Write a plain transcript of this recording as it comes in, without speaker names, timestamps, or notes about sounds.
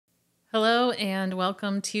Hello and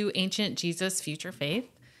welcome to Ancient Jesus Future Faith.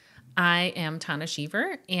 I am Tana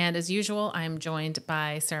Sheaver, and as usual, I'm joined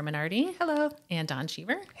by Sarah Minardi. Hello. And Don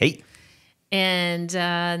Sheaver. Hey. And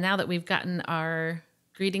now that we've gotten our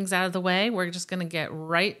greetings out of the way, we're just going to get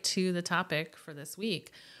right to the topic for this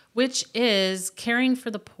week, which is caring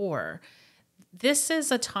for the poor. This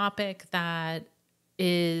is a topic that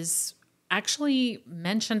is actually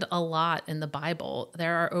mentioned a lot in the Bible.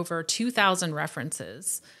 There are over 2,000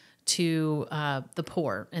 references to the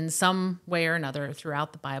poor in some way or another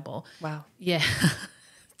throughout the Bible. Wow. Yeah,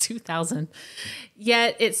 2,000.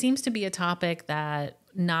 Yet it seems to be a topic that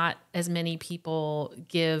not as many people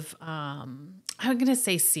give, I'm going to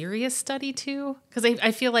say serious study to, because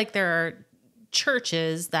I feel like there are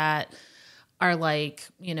churches that are like,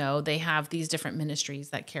 you know, they have these different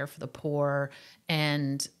ministries that care for the poor,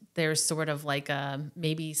 and there's sort of like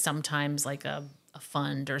maybe sometimes like a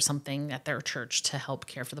fund or something at their church to help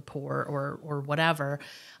care for the poor or whatever.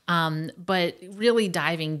 But really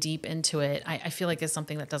diving deep into it, I feel like is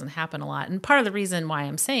something that doesn't happen a lot. And part of the reason why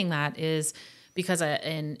I'm saying that is because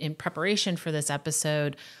in preparation for this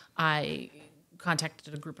episode, I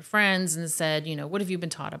contacted a group of friends and said, you know, what have you been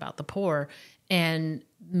taught about the poor? And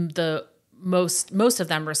the most of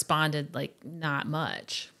them responded like, not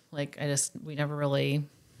much. Like we never really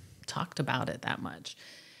talked about it that much.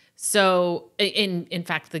 So in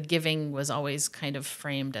fact, the giving was always kind of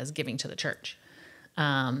framed as giving to the church. You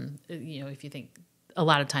know, if you think a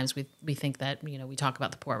lot of times we think that, you know, we talk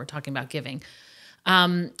about the poor, we're talking about giving.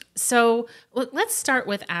 So let's start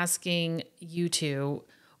with asking you two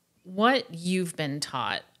what you've been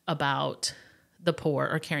taught about the poor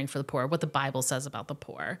or caring for the poor, what the Bible says about the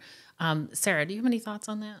poor. Sarah, do you have any thoughts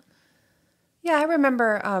on that? Yeah, I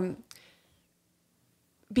remember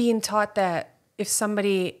being taught that if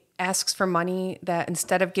somebody asks for money, that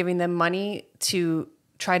instead of giving them money to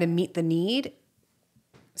try to meet the need.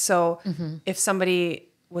 So if somebody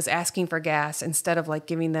was asking for gas, instead of like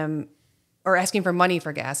giving them, or asking for money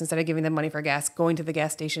for gas, instead of giving them money for gas, going to the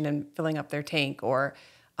gas station and filling up their tank, or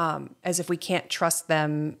as if we can't trust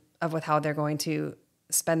them with how they're going to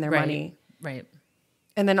spend their money. Right.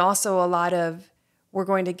 And then also a lot of, we're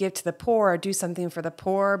going to give to the poor or do something for the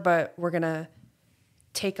poor, but we're going to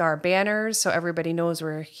take our banners so everybody knows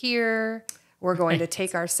we're here. We're going to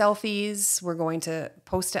take our selfies. We're going to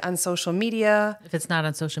post it on social media. If it's not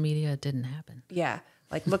on social media, it didn't happen. Yeah.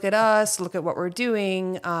 Like, look at us, look at what we're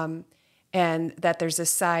doing. And that there's a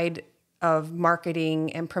side of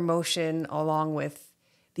marketing and promotion along with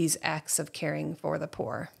these acts of caring for the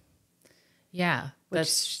poor. Yeah.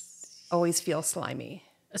 Which always feels slimy.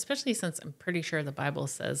 Especially since I'm pretty sure the Bible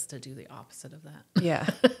says to do the opposite of that. Yeah.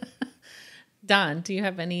 Don, do you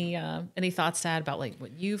have any thoughts to add about like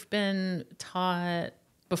what you've been taught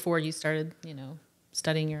before you started, you know,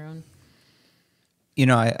 studying your own? You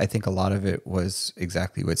know, I think a lot of it was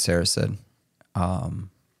exactly what Sarah said.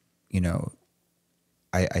 You know,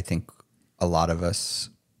 I think a lot of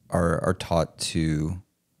us are taught to,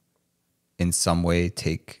 in some way,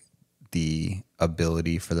 take the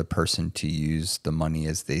ability for the person to use the money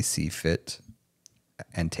as they see fit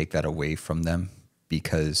and take that away from them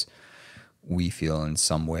because we feel in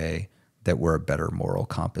some way that we're a better moral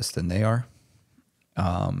compass than they are.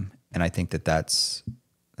 And I think that that's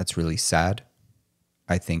really sad.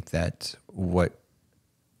 I think that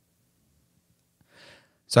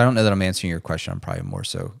so I don't know that I'm answering your question. I'm probably more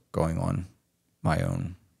so going on my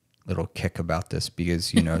own little kick about this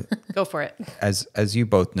because, you know, Go for it. As you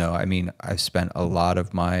both know, I mean, I've spent a lot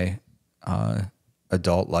of my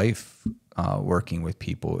adult life working with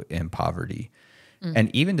people in poverty.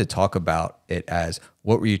 And even to talk about it as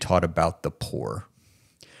what were you taught about the poor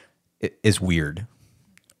is weird,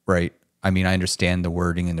 right? I mean, I understand the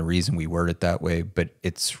wording and the reason we word it that way, but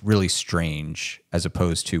it's really strange as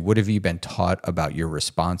opposed to what have you been taught about your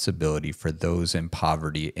responsibility for those in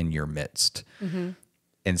poverty in your midst?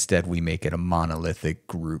 Instead, we make it a monolithic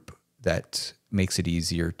group that makes it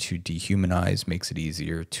easier to dehumanize, makes it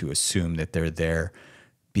easier to assume that they're there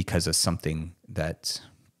because of something that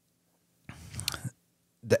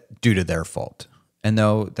due to their fault. And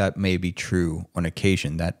though that may be true on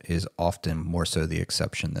occasion, that is often more so the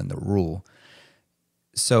exception than the rule.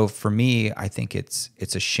 So for me, I think it's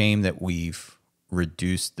a shame that we've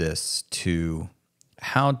reduced this to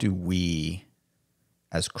how do we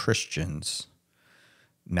as Christians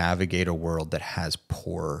navigate a world that has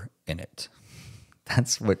poor in it.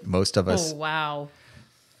 That's what most of us. Oh, wow.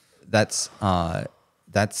 That's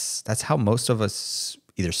how most of us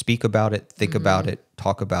either speak about it, think about it,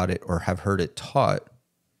 talk about it, or have heard it taught.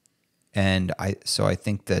 And I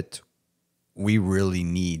think that we really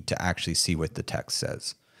need to actually see what the text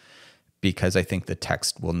says. because I think the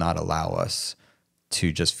text will not allow us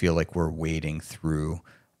to just feel like we're wading through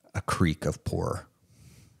a creek of poor,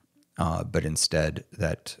 but instead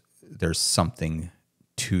that there's something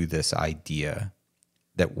to this idea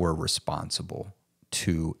that we're responsible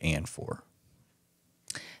to and for.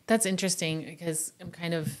 That's interesting because I'm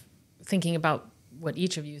kind of thinking about what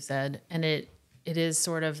each of you said, and it is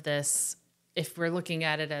sort of this, if we're looking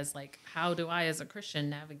at it as like, how do I as a Christian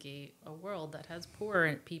navigate a world that has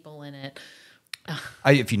poor people in it?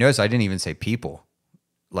 If you notice, I didn't even say people,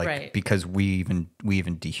 like, Right. because we even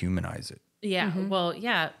dehumanize it. Yeah. Well,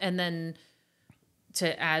 yeah. And then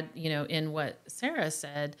to add, in what Sarah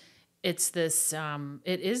said, it's this,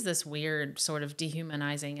 it is this weird sort of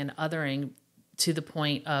dehumanizing and othering to the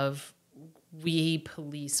point of we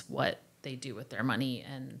police what they do with their money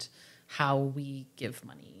and how we give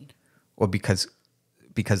money. Well, because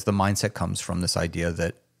the mindset comes from this idea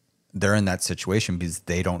that they're in that situation because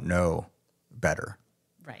they don't know better.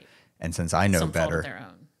 Right. And since I know Some fault of better, their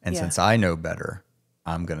own. and Yeah. since I know better,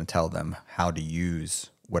 I'm going to tell them how to use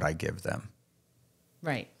what I give them.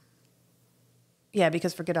 Right. Yeah,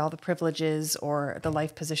 because forget all the privileges or the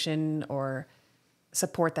life position or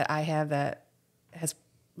support that I have that has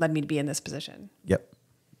led me to be in this position. Yep.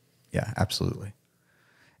 Yeah, absolutely.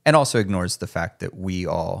 And also ignores the fact that we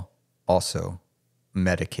all also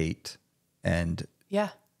medicate and Yeah.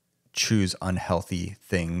 choose unhealthy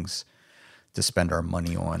things to spend our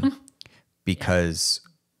money on because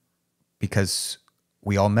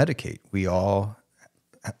we all medicate. We all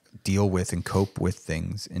deal with and cope with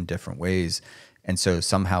things in different ways. And so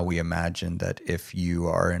somehow we imagine that if you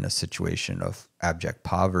are in a situation of abject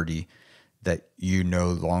poverty, that you no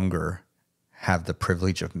longer have the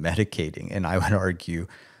privilege of medicating. And I would argue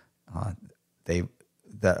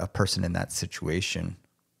that a person in that situation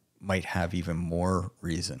might have even more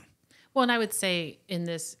reason. Well, and I would say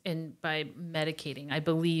by medicating, I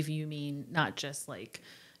believe you mean not just like,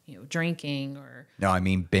 drinking or. No, I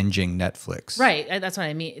mean binging Netflix. Right. That's what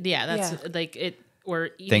I mean. Yeah. That's Yeah. like it, or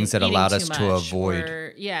Things that eating allowed too us to much, avoid.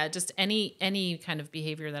 or, just any kind of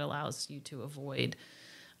behavior that allows you to avoid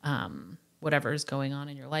whatever is going on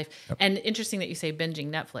in your life. Yep. And interesting that you say binging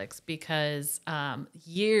Netflix because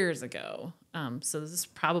years ago, so this is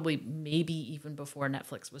probably maybe even before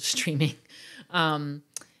Netflix was streaming,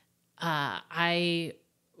 I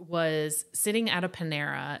was sitting at a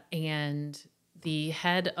Panera and the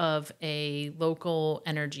head of a local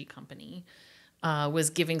energy company was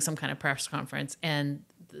giving some kind of press conference, and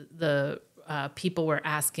the people were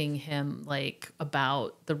asking him like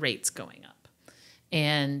about the rates going up,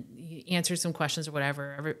 and he answered some questions or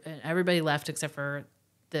whatever. Everybody left except for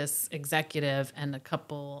this executive and a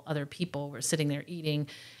couple other people were sitting there eating,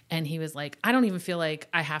 and he was like, I don't even feel like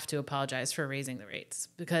I have to apologize for raising the rates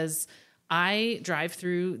because I drive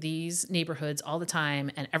through these neighborhoods all the time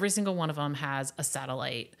and every single one of them has a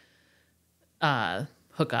satellite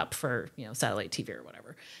hookup for, satellite TV or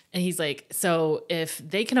whatever. And he's like, so if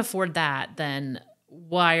they can afford that, then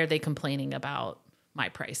why are they complaining about my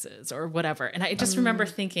prices or whatever? And I just remember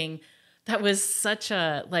thinking that was such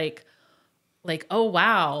a like, oh,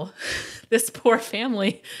 wow, this poor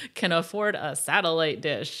family can afford a satellite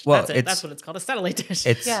dish. Well, That's what it's called, a satellite dish.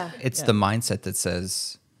 It's the mindset that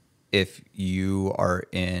says if you are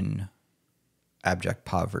in abject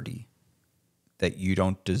poverty, that you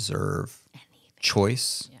don't deserve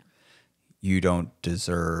choice, you don't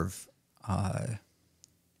deserve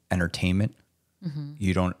entertainment,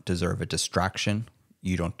 you don't deserve a distraction,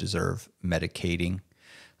 you don't deserve medicating,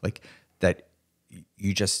 like that.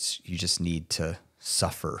 You just need to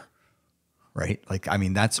suffer, right? Like, I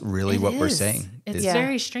mean, that's really what we're saying. It's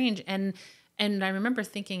very strange. And I remember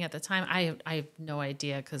thinking at the time, I have no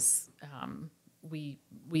idea because we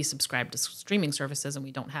subscribe to streaming services and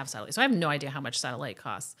we don't have satellite. So I have no idea how much satellite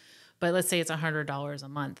costs. But let's say it's $100 a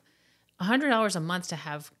month. $100 a month to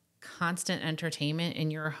have constant entertainment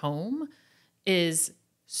in your home is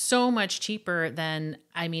so much cheaper than,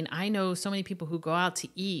 I know so many people who go out to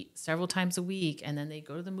eat several times a week and then they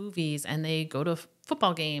go to the movies and they go to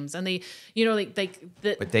football games and they,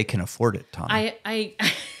 but they can afford it, Tom. I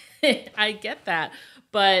get that.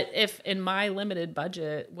 But if in my limited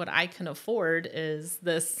budget, what I can afford is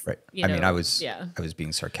this, right. I was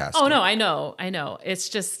being sarcastic. Oh no, I know.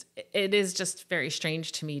 It is just very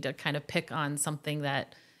strange to me to kind of pick on something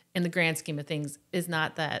that in the grand scheme of things is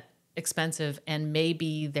not that expensive and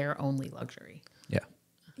maybe their only luxury. Yeah.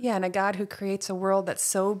 Yeah, and a God who creates a world that's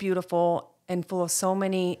so beautiful and full of so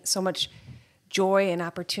much joy and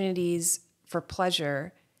opportunities for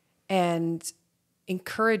pleasure and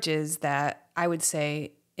encourages that, I would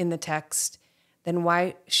say, in the text, then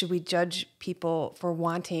why should we judge people for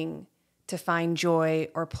wanting to find joy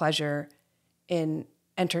or pleasure in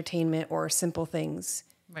entertainment or simple things,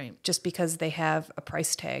 Right. just because they have a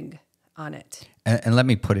price tag on it. And let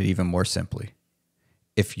me put it even more simply.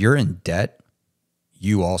 If you're in debt,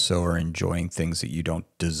 you also are enjoying things that you don't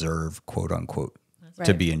deserve, quote unquote,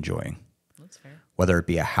 to right. be enjoying. That's fair. Whether it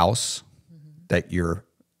be a house that you're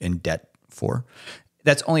in debt for.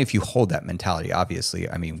 That's only if you hold that mentality. Obviously,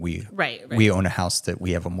 I mean, we own a house that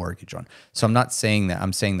we have a mortgage on. So I'm not saying that.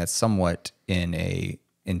 I'm saying that somewhat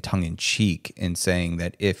in tongue in cheek, in saying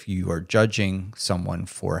that if you are judging someone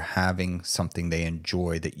for having something they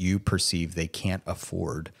enjoy that you perceive they can't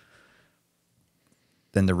afford,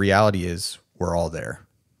 then the reality is we're all there.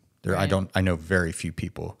 Right. I know very few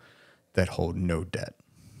people that hold no debt.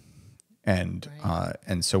 And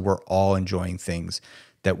and so we're all enjoying things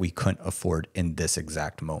that we couldn't afford in this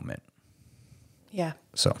exact moment. Yeah.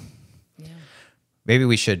 So maybe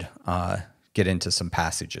we should get into some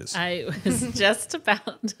passages. I was just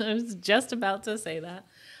about to say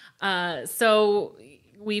that. So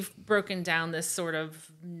we've broken down this sort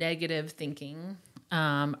of negative thinking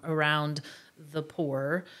around the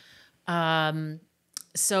poor.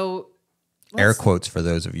 So Air quotes for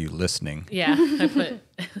those of you listening. yeah, I put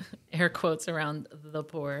air quotes around the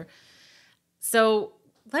poor. So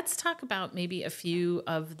let's talk about maybe a few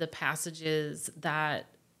of the passages that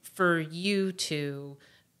for you to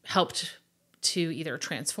helped to either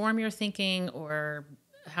transform your thinking or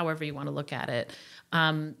however you want to look at it.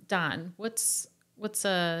 Don, what's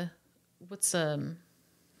I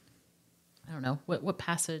don't know, what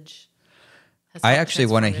passage has I helped actually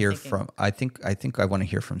want to transform your hear thinking? from I think I want to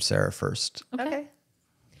hear from Sarah first. Okay.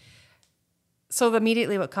 So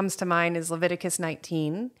immediately what comes to mind is Leviticus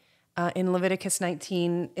 19. In Leviticus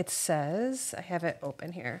 19, it says, I have it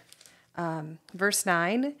open here. Verse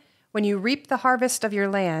 9, when you reap the harvest of your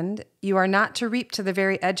land, you are not to reap to the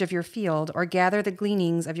very edge of your field or gather the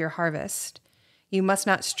gleanings of your harvest. You must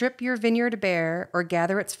not strip your vineyard bare or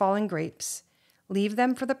gather its fallen grapes. Leave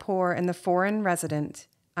them for the poor and the foreign resident.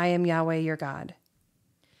 I am Yahweh your God.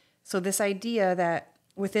 So this idea that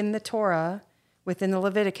within the Torah, within the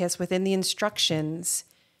Leviticus, within the instructions,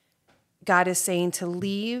 God is saying to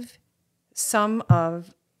leave some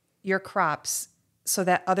of your crops so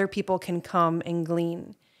that other people can come and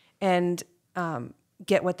glean and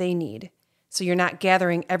get what they need. So you're not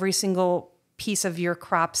gathering every single piece of your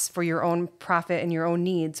crops for your own profit and your own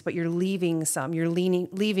needs, but you're leaving some. You're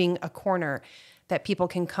leaving a corner that people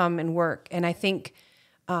can come and work. And I think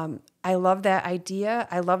I love that idea.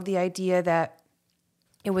 I love the idea that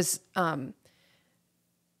it was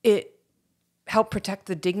it helped protect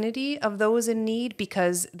the dignity of those in need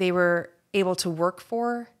because they were able to work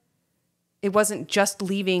for. It wasn't just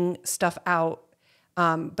leaving stuff out,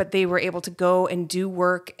 but they were able to go and do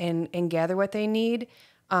work and gather what they need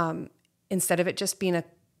instead of it just being a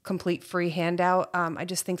complete free handout. I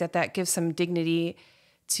just think that gives some dignity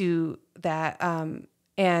to that,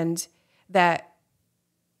 and that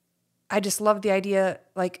I just love the idea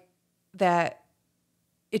like that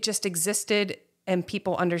it just existed and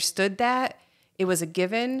people understood that it was a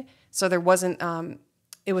given. So there wasn't,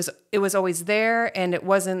 it was always there, and it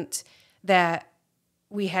wasn't that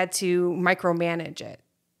we had to micromanage it,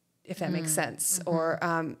 if that makes sense,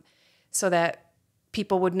 or so that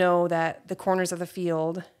people would know that the corners of the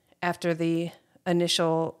field after the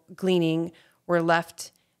initial gleaning were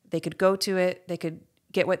left. They could go to it. They could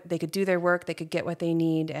get what they could do their work. They could get what they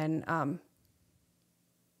need, and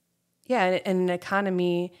an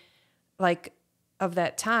economy like of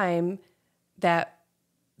that time that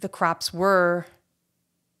the crops were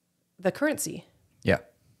the currency. Yeah.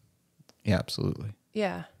 Yeah, absolutely.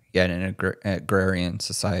 Yeah. Yeah, in an agrarian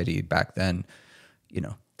society back then,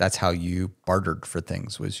 that's how you bartered for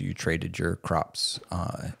things, was you traded your crops,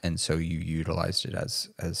 and so you utilized it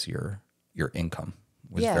as your income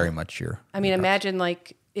was very much your. I mean, imagine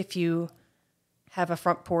like if you have a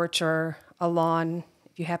front porch or a lawn,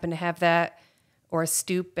 if you happen to have that, or a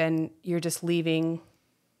stoop, and you're just leaving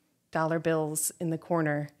dollar bills in the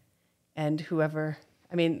corner, and whoever.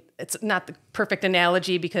 I mean, it's not the perfect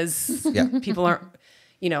analogy because people aren't,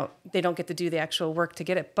 they don't get to do the actual work to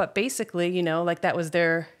get it. But basically, like that was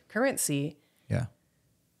their currency. Yeah.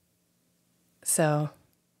 So.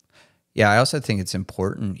 Yeah, I also think it's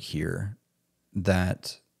important here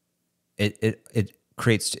that it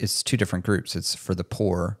creates, it's two different groups. It's for the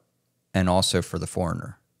poor and also for the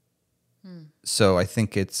foreigner. So I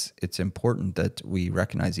think it's important that we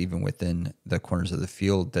recognize even within the corners of the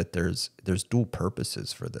field that there's dual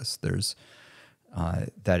purposes for this. There's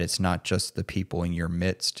that it's not just the people in your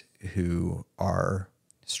midst who are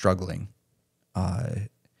struggling,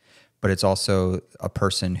 but it's also a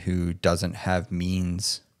person who doesn't have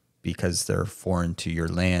means because they're foreign to your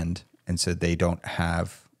land. And so they don't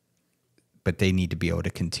have, but they need to be able to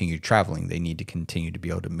continue traveling. They need to continue to be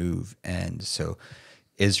able to move. And so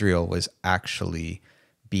Israel was actually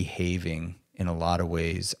behaving in a lot of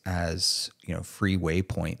ways as, free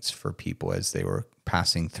waypoints for people as they were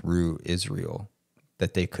passing through Israel,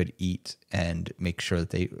 that they could eat and make sure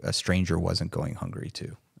that a stranger wasn't going hungry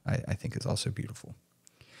too. I think is also beautiful.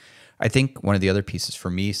 I think one of the other pieces for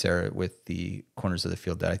me, Sarah, with the corners of the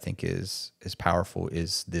field that I think is powerful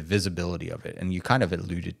is the visibility of it. And you kind of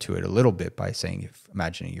alluded to it a little bit by saying,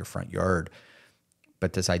 imagining your front yard,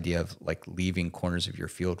 but this idea of like leaving corners of your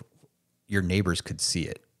field, your neighbors could see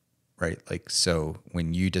it, right? Like, so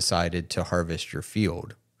when you decided to harvest your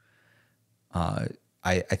field,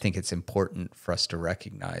 I think it's important for us to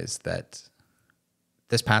recognize that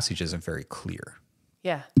this passage isn't very clear.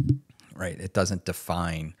 Yeah. Right. It doesn't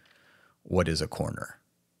define what is a corner,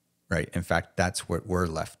 right? In fact, that's what we're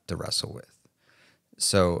left to wrestle with.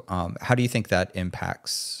 So how do you think that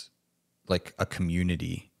impacts like a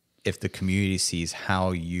community if the community sees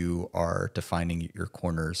how you are defining your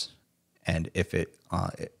corners, and if it,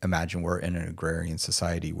 imagine we're in an agrarian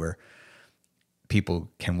society where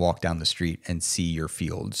people can walk down the street and see your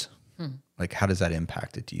fields. Like, how does that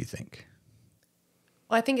impact it, do you think?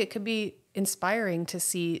 Well, I think it could be inspiring to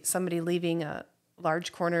see somebody leaving a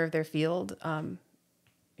large corner of their field.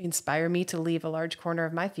 Inspire me to leave a large corner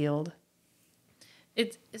of my field.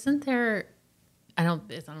 Isn't there, I don't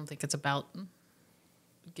think it's about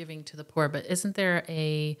giving to the poor, but isn't there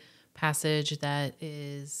a passage that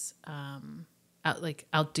is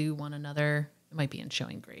outdo one another? It might be in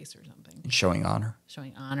Showing Grace or something. Showing honor.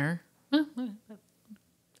 Showing honor. That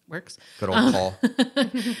works. Good old Paul.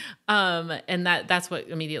 And that's what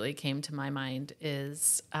immediately came to my mind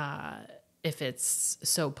is if it's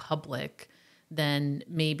so public, then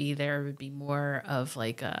maybe there would be more of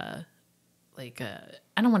like a I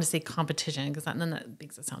don't want to say competition because then that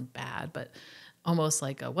makes it sound bad, but almost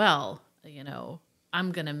like I'm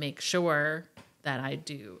going to make sure that I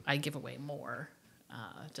give away more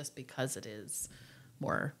just because it is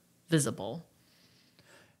more visible.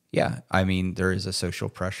 Yeah. I mean, there is a social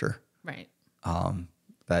pressure. Right.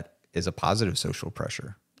 That is a positive social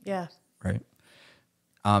pressure. Yeah. Right.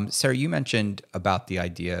 Sarah, you mentioned about the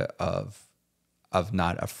idea of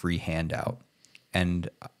not a free handout. And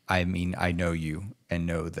I mean, I know you and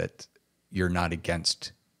know that you're not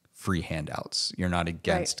against free handouts. You're not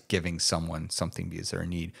against giving someone something because they're in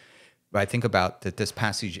need. But I think about that this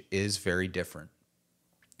passage is very different.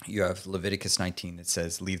 You have Leviticus 19 that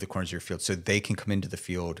says, leave the corners of your field so they can come into the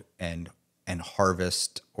field and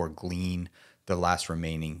harvest or glean the last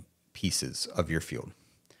remaining pieces of your field.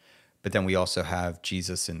 But then we also have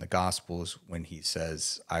Jesus in the Gospels when he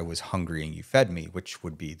says, I was hungry and you fed me, which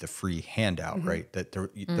would be the free handout, right? That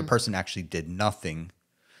the person actually did nothing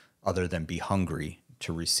other than be hungry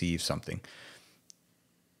to receive something.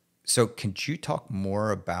 So could you talk more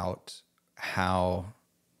about how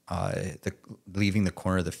leaving the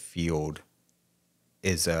corner of the field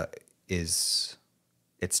this isn't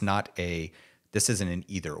an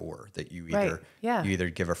either or, that you either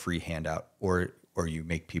give a free handout or you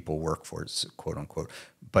make people work for it, quote unquote.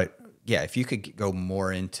 But yeah, if you could go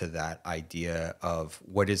more into that idea of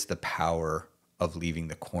what is the power of leaving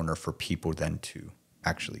the corner for people then to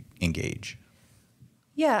actually engage.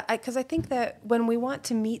 Yeah, because I think that when we want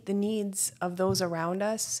to meet the needs of those around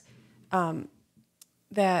us,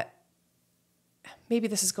 that maybe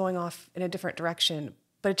this is going off in a different direction,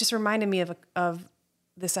 but it just reminded me of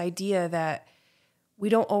this idea that we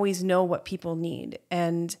don't always know what people need,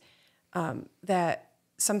 and that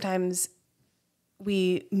sometimes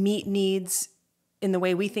we meet needs in the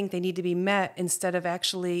way we think they need to be met instead of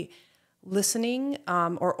actually listening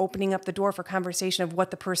or opening up the door for conversation of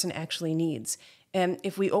what the person actually needs. And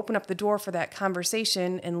if we open up the door for that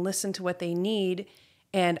conversation and listen to what they need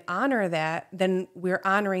and honor that, then we're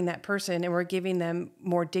honoring that person and we're giving them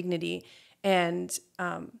more dignity. And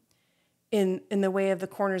in the way of the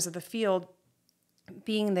corners of the field,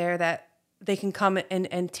 being there that they can come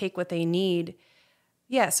and take what they need.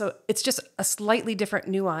 Yeah, so it's just a slightly different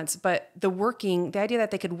nuance, but the idea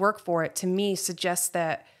that they could work for it, to me, suggests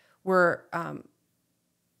that we're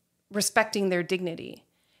respecting their dignity.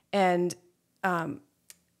 And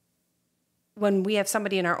when we have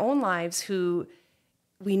somebody in our own lives who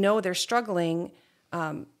we know they're struggling,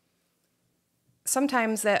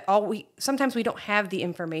 sometimes we don't have the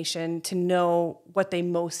information to know what they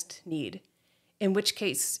most need. In which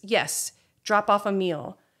case, yes, drop off a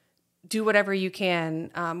meal, do whatever you can,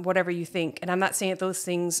 whatever you think. And I'm not saying that those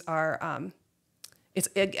things are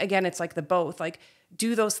it's like the both, like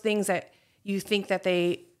do those things that you think that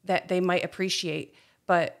they might appreciate.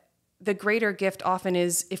 But the greater gift often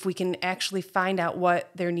is if we can actually find out what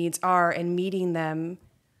their needs are and meeting them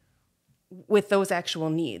with those actual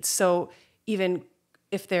needs. So even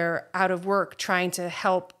if they're out of work, trying to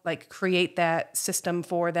help like create that system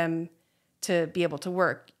for them to be able to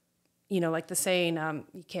work, like the saying,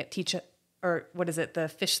 you can't teach it, or what is it? The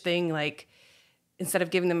fish thing, like instead of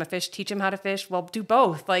giving them a fish, teach them how to fish. Well, do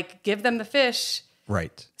both, like give them the fish.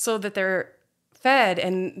 Right. So that they're fed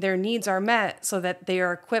and their needs are met so that they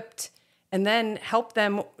are equipped, and then help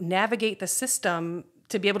them navigate the system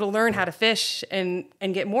to be able to learn how to fish and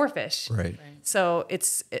get more fish. Right. So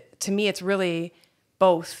to me, it's really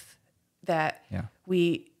both, that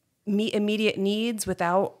we meet immediate needs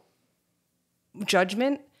without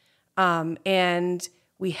judgment, and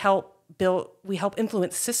we help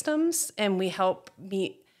influence systems, and we help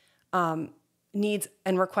meet needs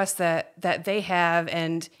and requests that they have,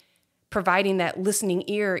 and providing that listening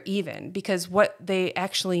ear, even because what they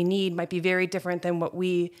actually need might be very different than what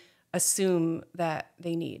we assume that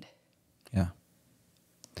they need. Yeah.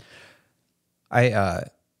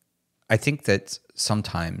 I think that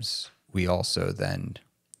sometimes we also then,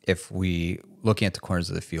 if we looking at the corners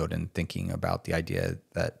of the field and thinking about the idea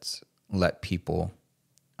that let people,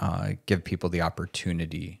 give people the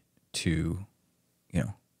opportunity to,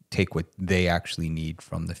 take what they actually need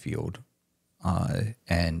from the field,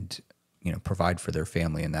 and provide for their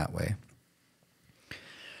family in that way.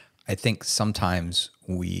 I think sometimes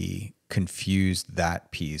we confuse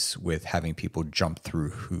that piece with having people jump through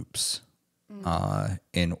hoops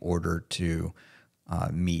in order to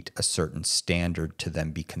meet a certain standard to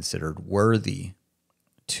then be considered worthy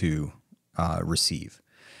to receive.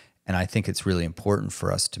 And I think it's really important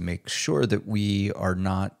for us to make sure that we are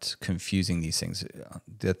not confusing these things.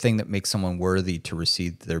 The thing that makes someone worthy to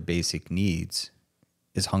receive their basic needs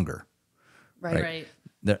is hunger. Right.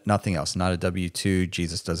 Nothing else. Not a W-2.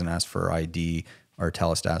 Jesus doesn't ask for ID or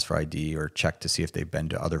tell us to ask for ID or check to see if they've been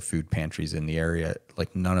to other food pantries in the area.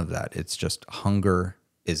 Like none of that. It's just hunger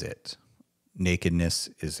is it. Nakedness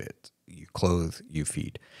is it. You clothe, you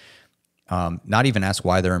feed. Not even ask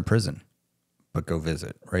why they're in prison, but go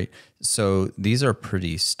visit, right? So these are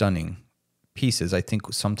pretty stunning pieces. I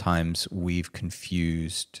think sometimes we've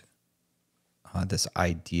confused this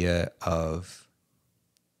idea of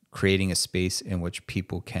creating a space in which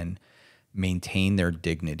people can maintain their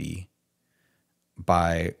dignity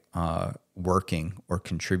by working or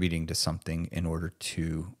contributing to something in order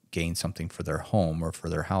to gain something for their home or for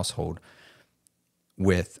their household,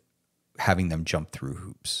 with having them jump through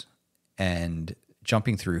hoops. And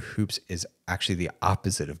jumping through hoops is actually the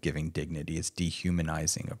opposite of giving dignity. It's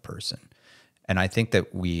dehumanizing a person. And I think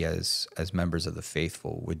that we as members of the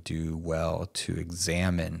faithful would do well to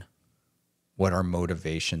examine what our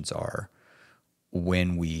motivations are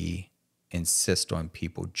when we insist on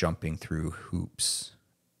people jumping through hoops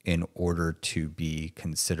in order to be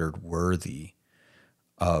considered worthy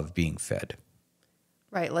of being fed.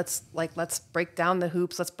 Right. Let's break down the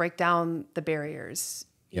hoops. Let's break down the barriers.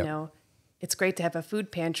 Yep. It's great to have a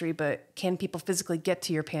food pantry, but can people physically get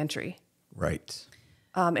to your pantry? Right.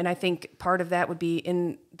 And I think part of that would be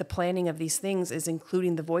in the planning of these things is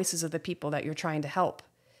including the voices of the people that you're trying to help,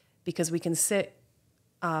 because we can sit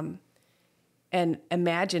and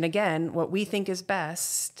imagine again what we think is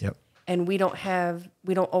best. Yep. And we don't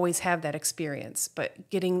always have that experience, but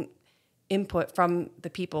getting input from the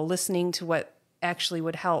people, listening to what actually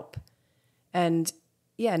would help, and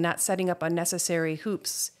not setting up unnecessary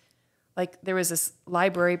hoops. Like there was this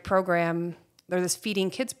library program, there's this feeding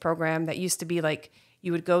kids program that used to be like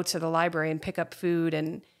you would go to the library and pick up food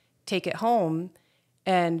and take it home.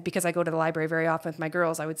 And because I go to the library very often with my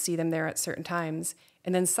girls, I would see them there at certain times.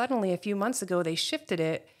 And then suddenly a few months ago, they shifted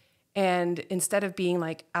it. And instead of being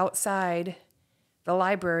like outside the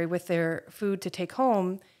library with their food to take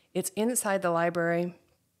home, it's inside the library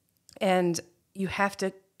and you have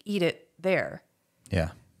to eat it there. Yeah.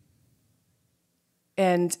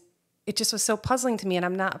 And it just was so puzzling to me. And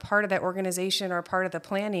I'm not a part of that organization or a part of the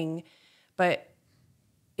planning, but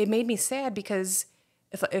it made me sad because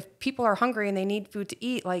if people are hungry and they need food to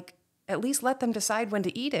eat, like at least let them decide when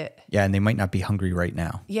to eat it. Yeah, and they might not be hungry right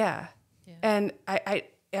now. Yeah. And I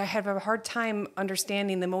have a hard time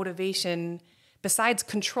understanding the motivation besides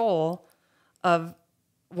control of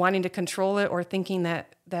wanting to control it or thinking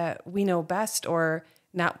that we know best or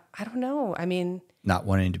not. I don't know. I mean, not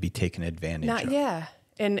wanting to be taken advantage of. Yeah.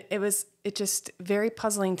 And it just very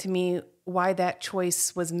puzzling to me why that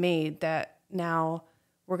choice was made, that now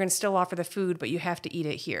we're going to still offer the food, but you have to eat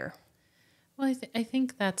it here. Well, I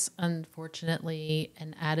think that's unfortunately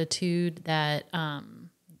an attitude that,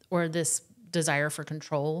 or this desire for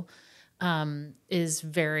control, is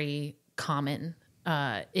very common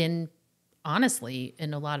in, honestly,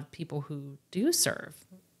 in a lot of people who do serve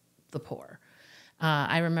the poor.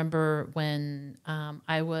 I remember when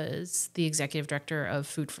I was the executive director of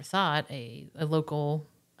Food for Thought, a local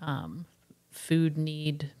food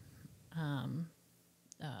need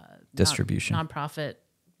Distribution. nonprofit,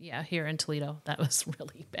 yeah, here in Toledo. That was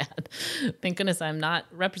really bad. Thank goodness I'm not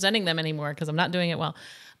representing them anymore because I'm not doing it well.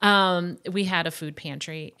 We had a food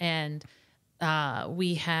pantry, and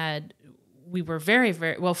we were very,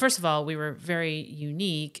 very well. First of all, we were very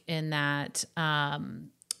unique in that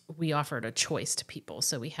we offered a choice to people.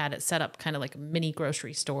 So we had it set up kind of like a mini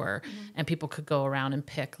grocery store, and people could go around and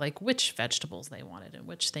pick like which vegetables they wanted and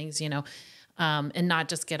which things, and not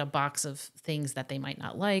just get a box of things that they might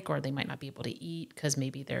not like or they might not be able to eat because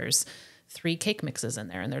maybe there's 3 cake mixes in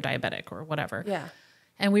there and they're diabetic or whatever. Yeah.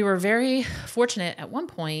 And we were very fortunate at one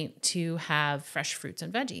point to have fresh fruits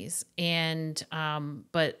and veggies. And,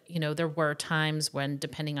 but there were times when,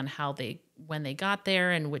 depending on when they got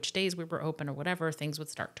there and which days we were open or whatever, things would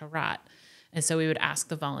start to rot. And so we would ask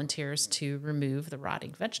the volunteers to remove the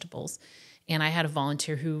rotting vegetables. And I had a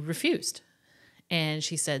volunteer who refused. And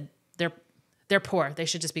she said, they're poor. They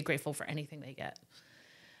should just be grateful for anything they get.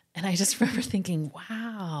 And I just remember thinking,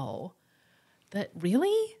 wow, that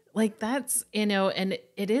really? Like that's, and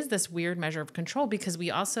it is this weird measure of control because we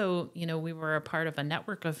also, we were a part of a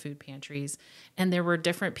network of food pantries, and there were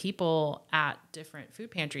different people at different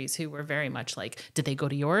food pantries who were very much like, did they go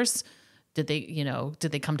to yours? Did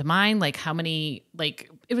they come to mine? Like how many, like,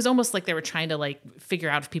 it was almost like they were trying to like figure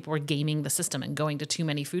out if people were gaming the system and going to too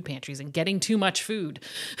many food pantries and getting too much food.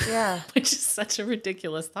 Yeah. Which is such a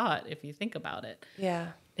ridiculous thought if you think about it.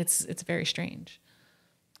 Yeah. It's very strange.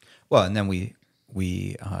 Well, and then we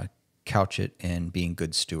couch it in being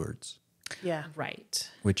good stewards. Yeah. Right.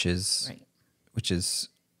 Which is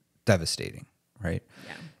devastating, right?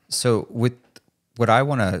 Yeah. So with what I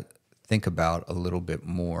want to think about a little bit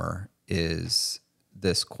more is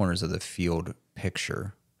this corners of the field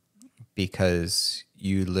picture, because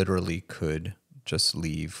you literally could just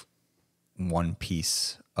leave one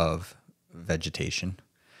piece of vegetation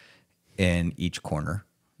in each corner.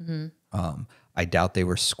 Mm-hmm. I doubt they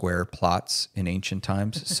were square plots in ancient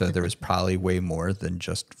times, so there was probably way more than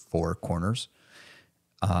just 4 corners.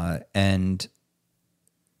 Or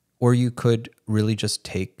you could really just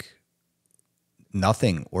take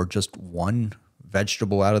nothing or just one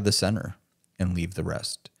vegetable out of the center and leave the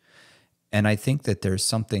rest. And I think that there's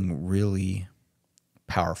something really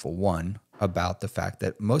powerful, one, about the fact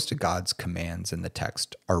that most of God's commands in the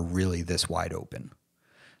text are really this wide open.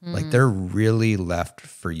 Like they're really left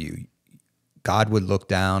for you. God would look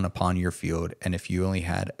down upon your field, and if you only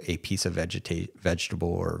had a piece of vegetable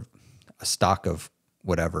or a stalk of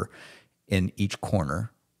whatever in each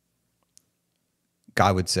corner,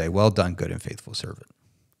 God would say, well done, good and faithful servant.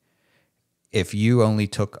 If you only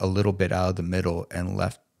took a little bit out of the middle and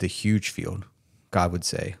left the huge field, God would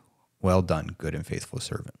say, well done, good and faithful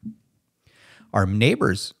servant. Our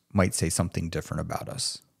neighbors might say something different about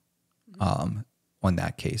us on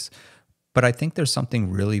that case. But I think there's something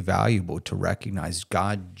really valuable to recognize.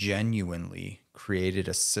 God genuinely created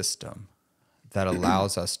a system that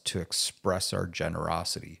allows us to express our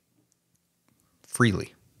generosity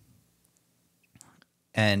freely.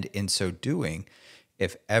 And in so doing,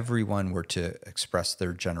 if everyone were to express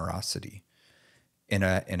their generosity in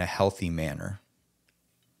a healthy manner,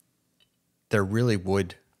 there really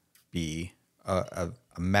would be a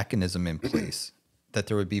mechanism in place that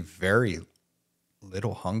there would be very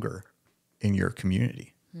little hunger in your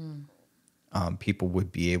community. People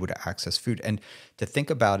would be able to access food. And to think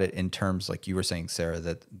about it in terms, like you were saying, Sarah,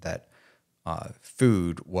 that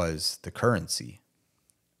food was the currency,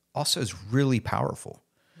 also is really powerful.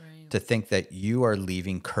 Right. To think that you are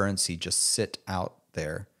leaving currency just sit out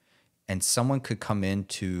there, and someone could come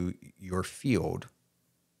into your field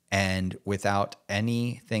and without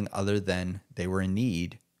anything other than they were in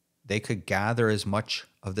need, they could gather as much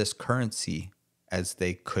of this currency as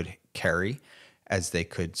they could carry, as they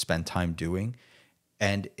could spend time doing,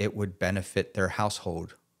 and it would benefit their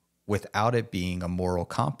household without it being a moral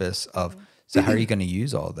compass of, so how are you going to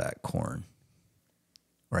use all that corn?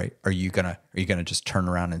 Right? Are you gonna just turn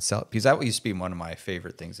around and sell it? Because that used to be one of my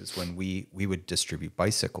favorite things, is when we would distribute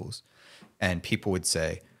bicycles and people would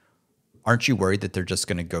say, aren't you worried that they're just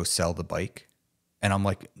going to go sell the bike? And I'm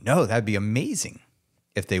like, no, that'd be amazing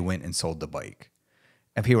if they went and sold the bike.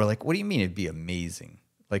 And people are like, what do you mean it'd be amazing?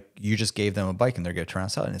 Like, you just gave them a bike and they're going to turn around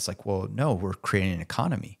and sell it. And it's like, well, no, we're creating an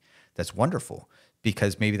economy. that's wonderful,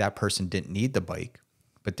 because maybe that person didn't need the bike,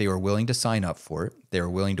 but they were willing to sign up for it. They were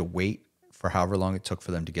willing to wait for however long it took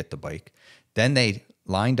for them to get the bike. Then they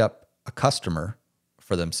lined up a customer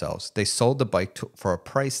for themselves. They sold the bike for a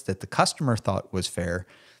price that the customer thought was fair,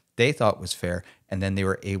 they thought was fair, and then they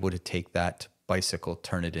were able to take that bicycle,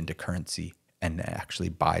 turn it into currency, and actually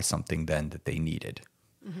buy something then that they needed.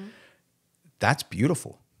 Mm-hmm. That's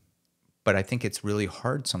beautiful. But I think it's really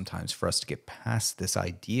hard sometimes for us to get past this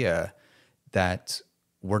idea that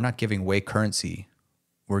we're not giving away currency.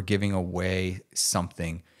 We're giving away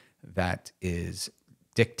something that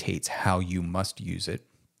dictates how you must use it,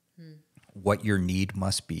 what your need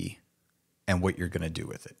must be, and what you're going to do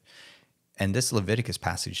with it. And this Leviticus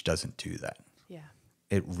passage doesn't do that. Yeah.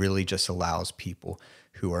 It really just allows people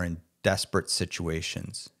who are in desperate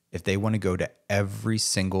situations, if they want to go to every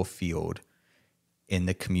single field in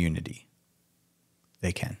the community,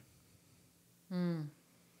 they can. And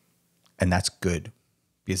that's good,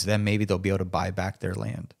 because then maybe they'll be able to buy back their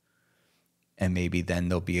land. And maybe then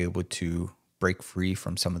they'll be able to break free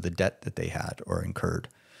from some of the debt that they had or incurred.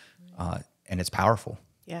 And it's powerful.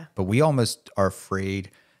 Yeah. But we almost are afraid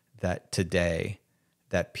that today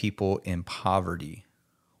that people in poverty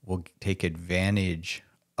will take advantage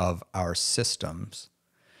of our systems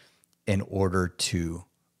in order to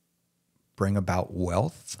bring about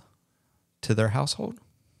wealth to their household.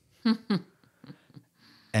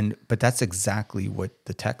 But that's exactly what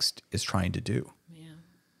the text is trying to do. Yeah.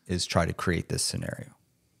 Is try to create this scenario.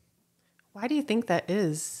 Why do you think that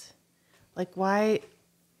is? Like, why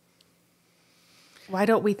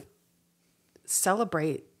don't we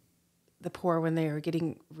celebrate the poor when they are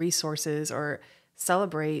getting resources, or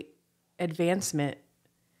celebrate advancement?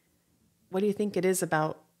 What do you think it is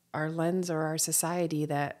about our lens or our society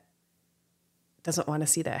that doesn't want to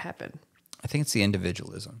see that happen? I think it's the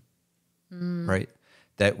individualism, right?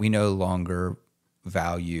 That we no longer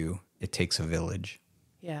value it takes a village.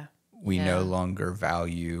 Yeah. We no longer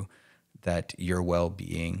value that your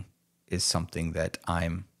well-being is something that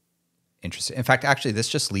I'm interested in. In fact, actually, this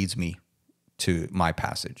just leads me to my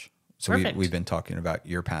passage. So we've been talking about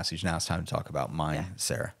your passage. Now it's time to talk about mine,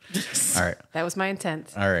 Sarah. All right. That was my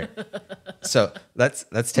intent. All right. So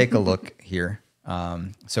let's take a look here.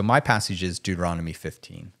 So my passage is Deuteronomy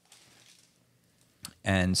 15.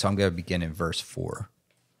 And so I'm going to begin in verse 4.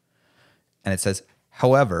 And it says,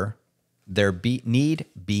 however, there need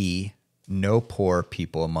be no poor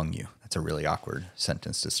people among you. That's a really awkward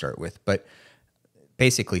sentence to start with. But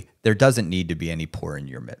basically, there doesn't need to be any poor in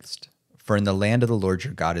your midst. For in the land of the Lord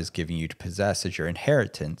your God is giving you to possess as your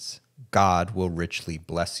inheritance, God will richly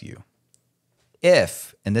bless you.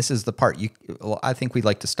 If, and this is the part, I think we'd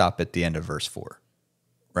like to stop at the end of verse 4,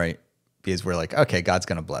 right? Because we're like, okay, God's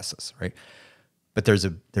going to bless us, right? But there's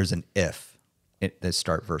an if. Let's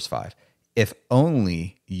start verse 5. If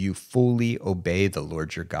only you fully obey the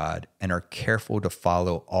Lord your God and are careful to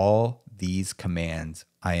follow all these commands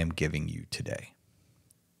I am giving you today.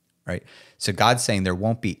 Right? So God's saying there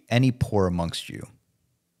won't be any poor amongst you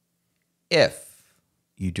if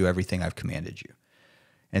you do everything I've commanded you.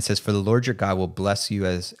 And it says, for the Lord your God will bless you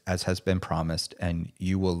as has been promised, and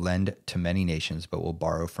you will lend to many nations, but will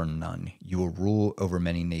borrow from none. You will rule over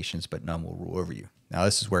many nations, but none will rule over you. Now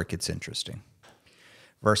this is where it gets interesting.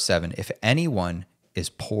 Verse 7, if anyone is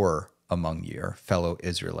poor among your fellow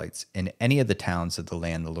Israelites in any of the towns of the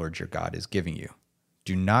land the Lord your God is giving you,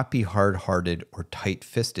 do not be hard-hearted or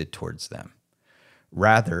tight-fisted towards them.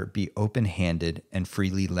 Rather, be open-handed and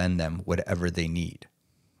freely lend them whatever they need.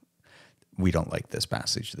 We don't like this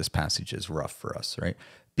passage. This passage is rough for us, right?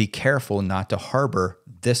 Be careful not to harbor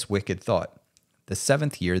this wicked thought. The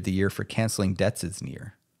 7th year, the year for canceling debts, is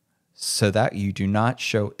near, so that you do not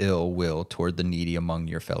show ill will toward the needy among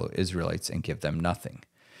your fellow Israelites and give them nothing.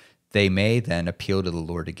 They may then appeal to the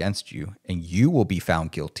Lord against you, and you will be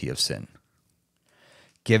found guilty of sin.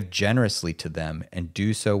 Give generously to them and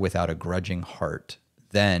do so without a grudging heart.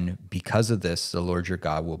 Then, because of this, the Lord your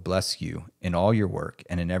God will bless you in all your work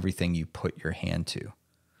and in everything you put your hand to.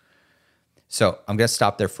 So I'm going to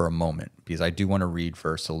stop there for a moment because I do want to read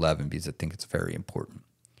verse 11 because I think it's very important.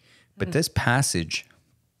 But this passage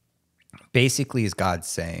basically is God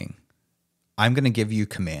saying, I'm going to give you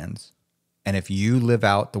commands, and if you live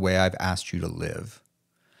out the way I've asked you to live,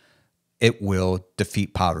 it will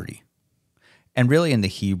defeat poverty. And really in the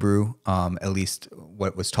Hebrew, at least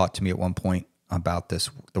what was taught to me at one point about this,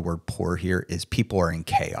 the word poor here, is people are in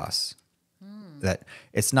chaos. That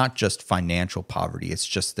it's not just financial poverty, it's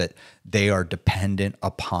just that they are dependent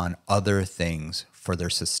upon other things for their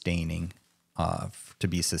sustaining, to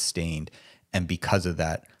be sustained. And because of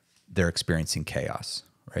that, they're experiencing chaos,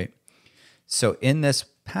 right? So in this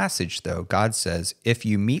passage, though, God says, if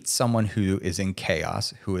you meet someone who is in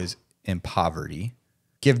chaos, who is in poverty,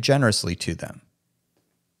 give generously to them.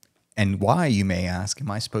 And why, you may ask, am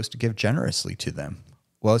I supposed to give generously to them?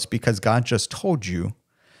 Well, it's because God just told you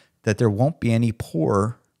that there won't be any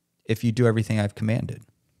poor if you do everything I've commanded.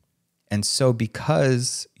 And so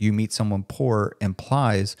because you meet someone poor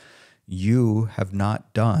implies you have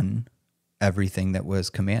not done everything that was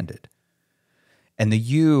commanded. And the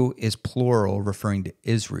you is plural, referring to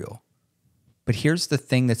Israel. But here's the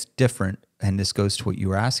thing that's different, and this goes to what you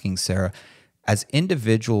were asking, Sarah. As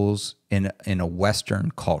individuals in a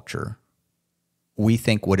Western culture, we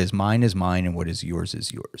think what is mine and what is yours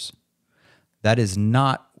is yours. That is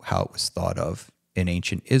not how it was thought of in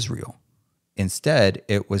ancient Israel. Instead,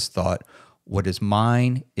 it was thought, what is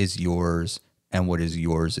mine is yours, and what is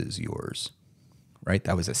yours, right?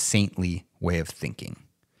 That was a saintly way of thinking.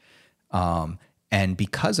 And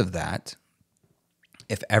because of that,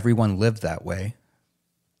 if everyone lived that way,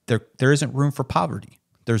 there isn't room for poverty.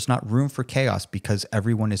 There's not room for chaos because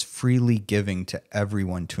everyone is freely giving to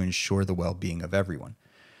everyone to ensure the well-being of everyone.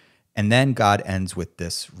 And then God ends with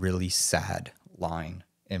this really sad line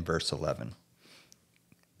in verse 11.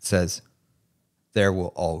 It says, there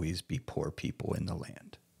will always be poor people in the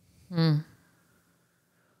land.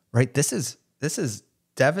 Right? This is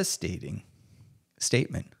devastating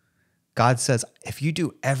statement. God says, if you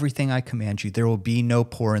do everything I command you, there will be no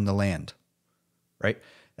poor in the land. Right?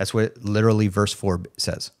 That's what literally verse 4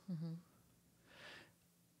 says. Mm-hmm.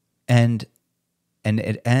 And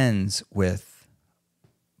it ends with,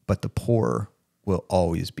 but the poor will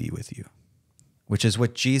always be with you, which is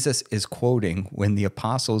what Jesus is quoting when the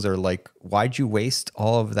apostles are like, why'd you waste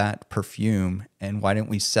all of that perfume? And why didn't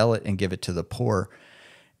we sell it and give it to the poor?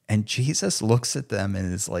 And Jesus looks at them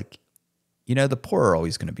and is like, the poor are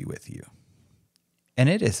always going to be with you. And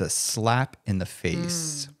it is a slap in the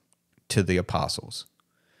face to the apostles.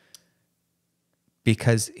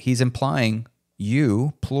 Because he's implying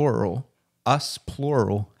you, plural, us,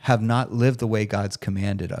 plural, have not lived the way God's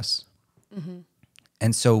commanded us. Mm-hmm.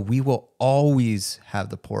 And so we will always have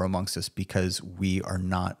the poor amongst us because we are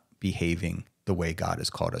not behaving the way God has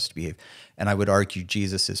called us to behave. And I would argue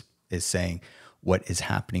Jesus is saying what is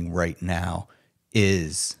happening right now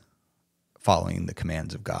is following the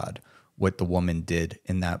commands of God. What the woman did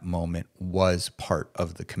in that moment was part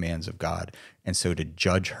of the commands of God. And so to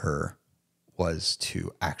judge her was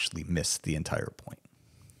to actually miss the entire point.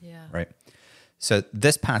 Yeah. Right? So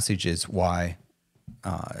this passage is why,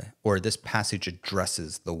 or this passage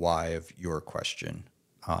addresses the why of your question.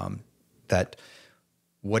 That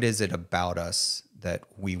what is it about us that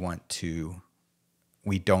we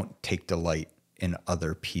don't take delight in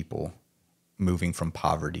other people moving from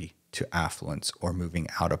poverty to affluence or moving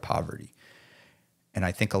out of poverty? And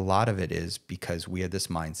I think a lot of it is because we have this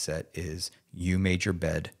mindset is you made your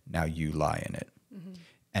bed, now you lie in it. Mm-hmm.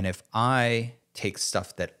 And if I take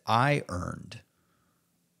stuff that I earned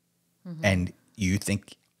and you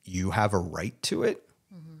think you have a right to it,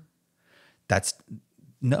 that's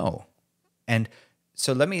no. And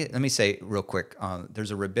so let me say real quick,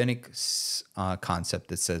 there's a rabbinic concept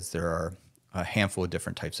that says there are a handful of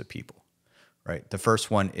different types of people. Right. The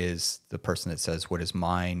first one is the person that says, what is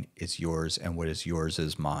mine is yours and what is yours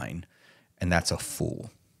is mine. And that's a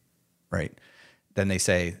fool. Right. Then they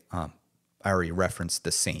say, I already referenced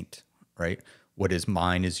the saint. Right. What is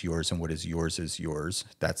mine is yours and what is yours is yours.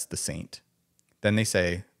 That's the saint. Then they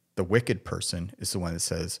say the wicked person is the one that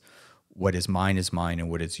says, what is mine and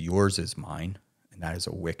what is yours is mine. And that is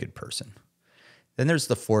a wicked person. Then there's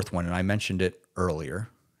the fourth one, and I mentioned it earlier,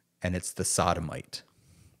 and it's the sodomite,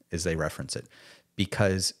 as they reference it,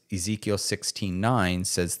 because Ezekiel 16:9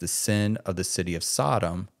 says the sin of the city of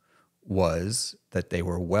Sodom was that they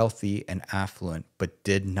were wealthy and affluent, but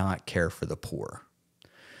did not care for the poor.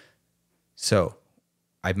 So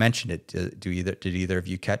I mentioned it. Did either of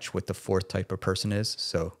you catch what the fourth type of person is?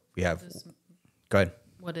 So we have, go ahead.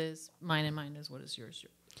 What is mine and mine is what is yours.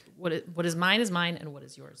 What is mine is mine and what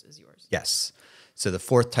is yours is yours. Yes. So the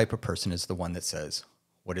fourth type of person is the one that says,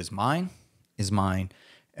 what is mine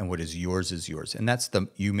and what is yours. And that's the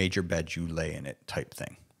you made your bed, you lay in it type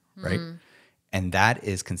thing, right? And that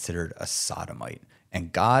is considered a sodomite.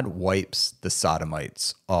 And God wipes the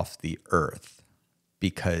sodomites off the earth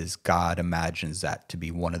because God imagines that to be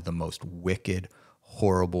one of the most wicked,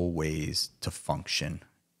 horrible ways to function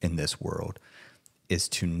in this world is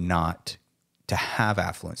to have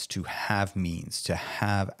affluence, to have means, to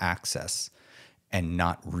have access, and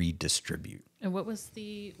not redistribute. And what was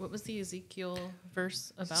the Ezekiel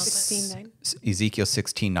verse about? 16:9. Ezekiel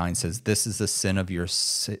 16:9 says, "This is the sin of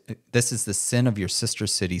your sister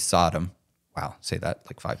city Sodom, wow, say that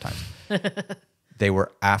like 5 times. They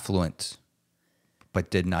were affluent,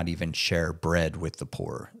 but did not even share bread with the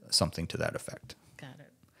poor, something to that effect. Got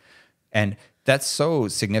it. And that's so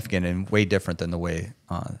significant and way different than the way,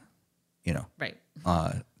 Right.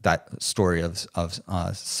 that story of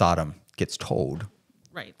Sodom gets told.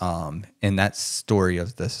 Right. And that story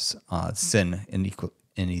of this sin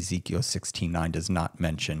in Ezekiel 16:9 does not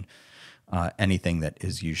mention anything that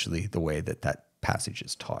is usually the way that passage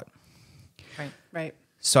is taught. Right. Right.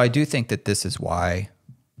 So I do think that this is why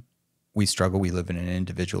we struggle. We live in an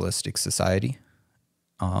individualistic society.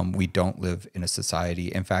 We don't live in a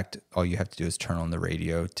society. In fact, all you have to do is turn on the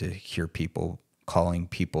radio to hear people calling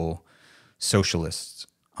people socialists.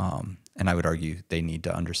 And I would argue they need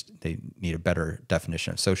to understand. They need a better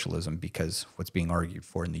definition of socialism, because what's being argued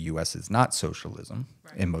for in the U.S. is not socialism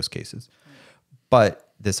in most cases,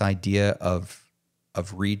 but this idea of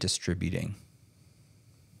redistributing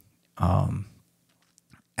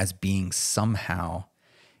as being somehow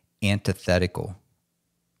antithetical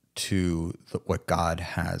to what God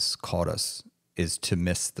has called us is to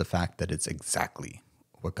miss the fact that it's exactly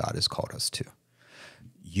what God has called us to.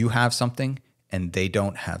 You have something and they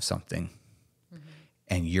don't have something,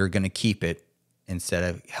 and you're going to keep it instead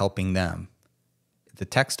of helping them. The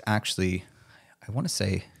text actually, I want to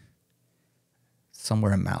say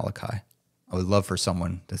somewhere in Malachi, I would love for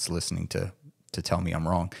someone that's listening to tell me I'm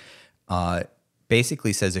wrong,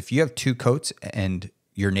 basically says if you have 2 coats and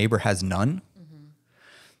your neighbor has none,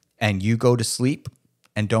 and you go to sleep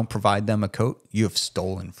and don't provide them a coat, you have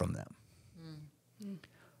stolen from them.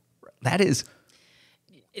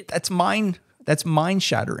 That's mind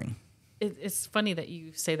shattering. It's funny that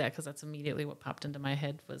you say that, because that's immediately what popped into my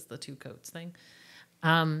head was the 2 coats thing.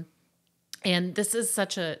 And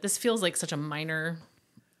this feels like such a minor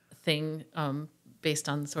thing based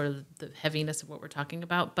on sort of the heaviness of what we're talking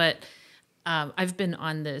about. But I've been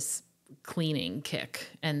on this cleaning kick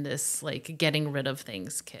and this like getting rid of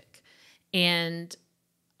things kick. And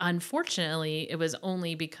unfortunately, it was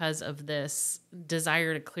only because of this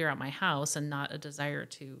desire to clear out my house and not a desire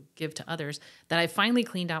to give to others that I finally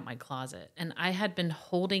cleaned out my closet. And I had been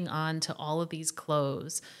holding on to all of these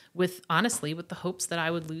clothes with the hopes that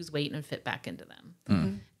I would lose weight and fit back into them.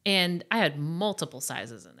 Mm-hmm. And I had multiple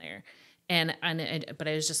sizes in there. But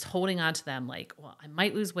I was just holding on to them like, well, I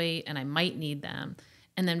might lose weight and I might need them.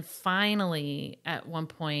 And then finally, at one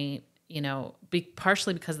point,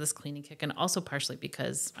 partially because of this cleaning kick and also partially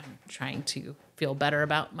because I'm trying to feel better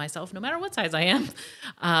about myself, no matter what size I am,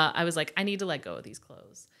 I was like, I need to let go of these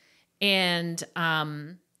clothes. And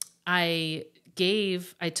I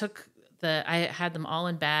had them all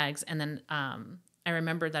in bags. And then I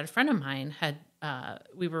remembered that a friend of mine had,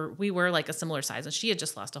 we were like a similar size, and she had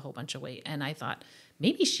just lost a whole bunch of weight. And I thought,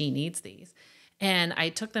 maybe she needs these. And I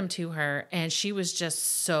took them to her, and she was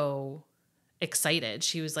just so excited.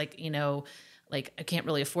 She was like, like, I can't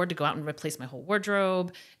really afford to go out and replace my whole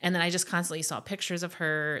wardrobe. And then I just constantly saw pictures of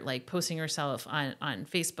her like posting herself on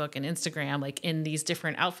Facebook and Instagram, like in these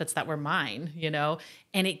different outfits that were mine,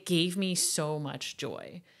 and it gave me so much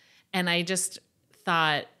joy. And I just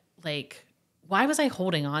thought, like, why was I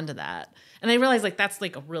holding on to that? And I realized like that's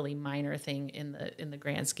like a really minor thing in the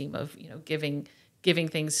grand scheme of, giving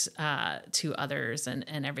things to others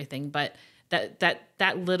and everything. But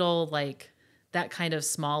that little, like, that kind of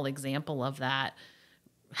small example of that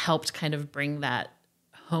helped kind of bring that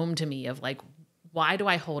home to me of like, why do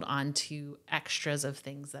I hold on to extras of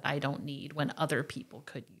things that I don't need when other people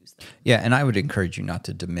could use them? Yeah. And I would encourage you not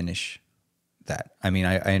to diminish that. I mean,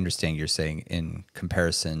 I understand you're saying in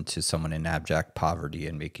comparison to someone in abject poverty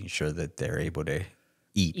and making sure that they're able to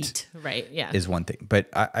eat right? Yeah, is one thing. But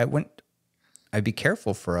I'd be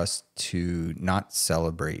careful for us to not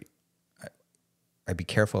celebrate. I'd be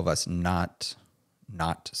careful of us not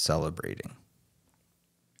celebrating.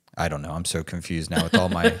 I don't know. I'm so confused now with all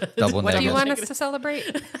my double negatives. What do you want us to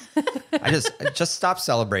celebrate? I just stop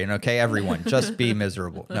celebrating, okay, everyone. Just be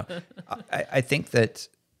miserable. No, I think that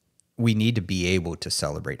we need to be able to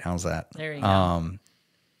celebrate. How's that? There you go.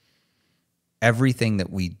 Everything that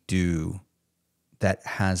we do that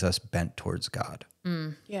has us bent towards God.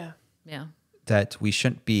 Yeah. Yeah. That we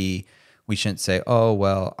shouldn't say, oh,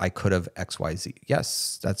 well, I could have X, Y, Z.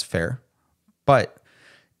 Yes, that's fair. But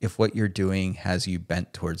if what you're doing has you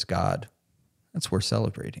bent towards God, that's worth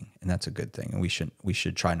celebrating. And that's a good thing. And we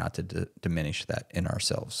should try not to diminish that in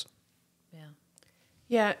ourselves. Yeah.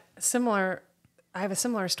 Yeah. I have a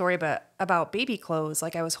similar story, but about baby clothes.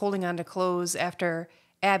 Like I was holding on to clothes after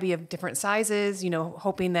Abby of different sizes,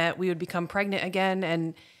 hoping that we would become pregnant again.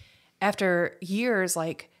 And after years,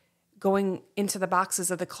 like going into the boxes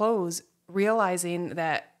of the clothes, realizing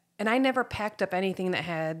that And I never packed up anything that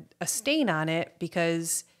had a stain on it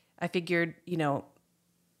because I figured, if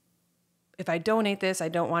I donate this, I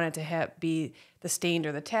don't want it to be the stained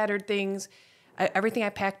or the tattered things. Everything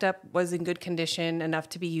I packed up was in good condition enough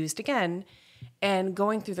to be used again. And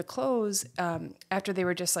going through the clothes after they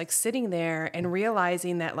were just like sitting there and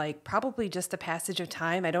realizing that like probably just a passage of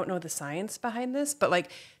time, I don't know the science behind this, but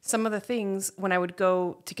like some of the things when I would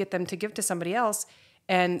go to get them to give to somebody else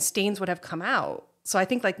and stains would have come out. So I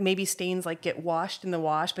think like maybe stains like get washed in the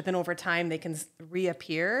wash, but then over time they can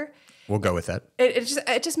reappear. We'll go with that.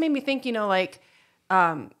 It just made me think,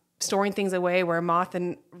 storing things away where moth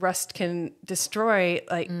and rust can destroy.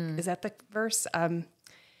 Like, is that the verse?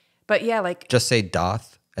 But yeah, like just say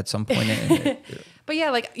doth at some point. But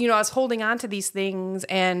yeah, like, I was holding on to these things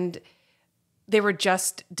and they were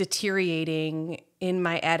just deteriorating in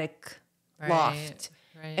my attic loft.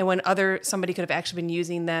 Right. And when somebody could have actually been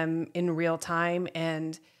using them in real time.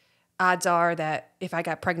 And odds are that if I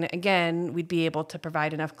got pregnant again, we'd be able to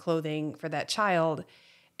provide enough clothing for that child.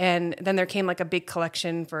 And then there came like a big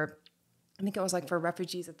collection for, I think it was like for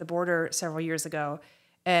refugees at the border several years ago.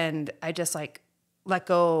 And I just like let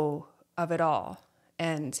go of it all.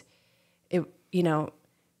 And it,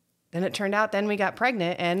 then it turned out then we got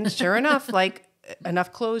pregnant and sure enough, like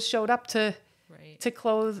enough clothes showed up to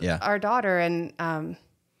clothe our daughter. And,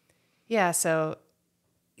 so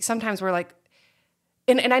sometimes we're like,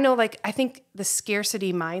 and I know, like, I think the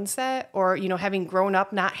scarcity mindset or, having grown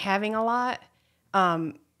up not having a lot,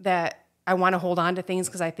 that I want to hold on to things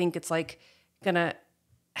because I think it's like going to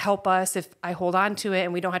help us if I hold on to it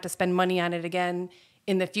and we don't have to spend money on it again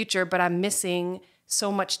in the future. But I'm missing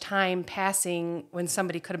so much time passing when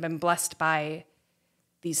somebody could have been blessed by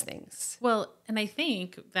these things. Well, and I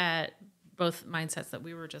think that both mindsets that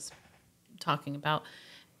we were just talking about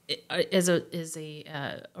is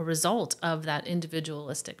a result of that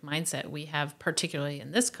individualistic mindset we have, particularly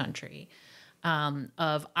in this country,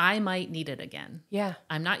 of I might need it again. Yeah.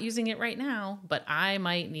 I'm not using it right now, but I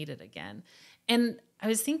might need it again. And I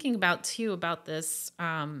was thinking about this.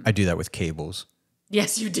 I do that with cables.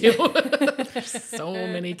 Yes, you do. There's so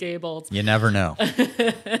many cables. You never know.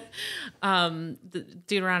 The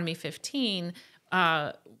Deuteronomy 15,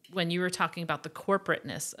 when you were talking about the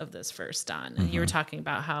corporateness of this verse, Don, and you were talking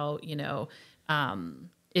about how,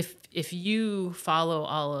 if you follow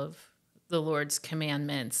all of the Lord's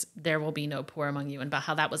commandments, there will be no poor among you, and about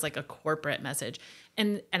how that was like a corporate message.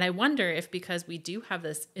 And I wonder if because we do have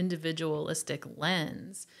this individualistic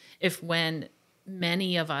lens, if when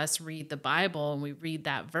many of us read the Bible and we read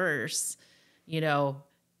that verse,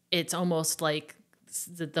 it's almost like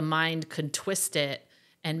the mind could twist it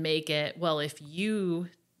and make it, well, if you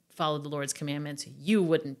followed the Lord's commandments, you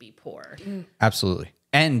wouldn't be poor. Absolutely.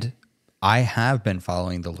 And I have been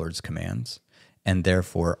following the Lord's commands, and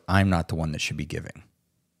therefore I'm not the one that should be giving.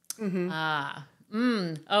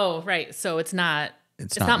 Oh, right. So it's not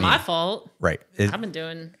my fault. Right. I've been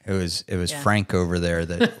doing. It was Frank over there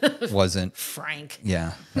that wasn't Frank.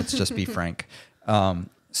 Yeah. Let's just be frank.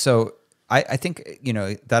 So I think,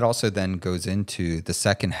 that also then goes into the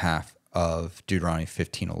second half of Deuteronomy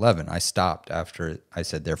 15:11. I stopped after I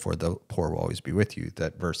said, therefore the poor will always be with you.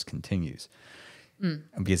 That verse continues.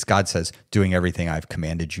 Because God says, doing everything I've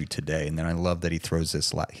commanded you today. And then I love that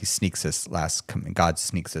God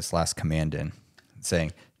sneaks this last command in,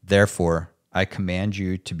 saying, therefore I command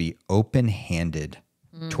you to be open-handed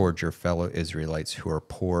toward your fellow Israelites who are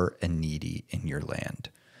poor and needy in your land.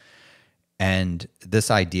 And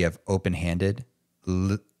this idea of open-handed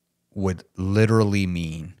would literally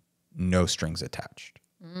mean no strings attached.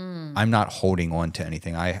 I'm not holding on to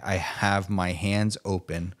anything. I have my hands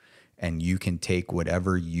open, and you can take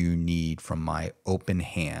whatever you need from my open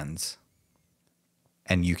hands,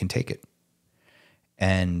 and you can take it.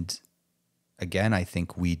 And again, I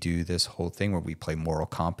think we do this whole thing where we play moral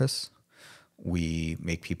compass. We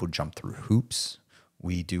make people jump through hoops.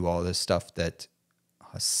 We do all this stuff that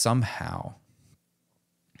somehow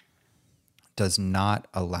does not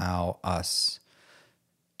allow us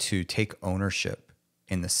to take ownership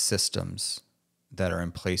in the systems that are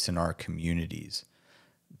in place in our communities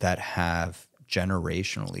that have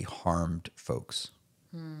generationally harmed folks.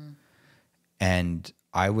 And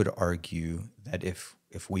I would argue that if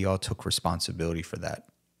we all took responsibility for that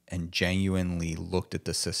and genuinely looked at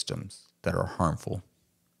the systems that are harmful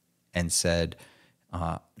and said,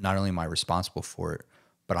 not only am I responsible for it,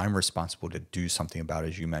 but I'm responsible to do something about it,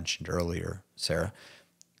 as you mentioned earlier, Sarah.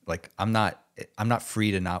 Like I'm not free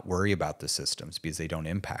to not worry about the systems because they don't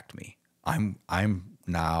impact me. I'm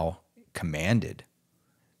now commanded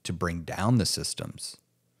to bring down the systems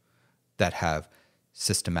that have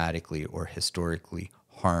systematically or historically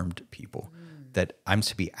harmed people, that I'm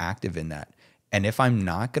to be active in that. And if I'm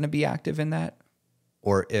not going to be active in that,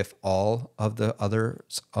 or if all of the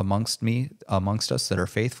others amongst us that are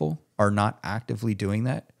faithful are not actively doing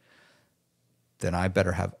that, then I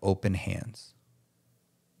better have open hands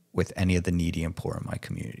with any of the needy and poor in my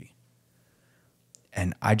community.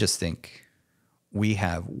 And I just think we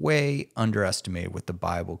have way underestimated what the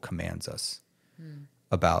Bible commands us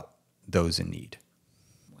about those in need.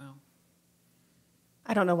 Wow.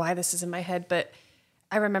 I don't know why this is in my head, but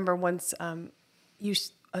I remember once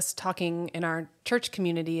us talking in our church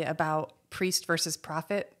community about priest versus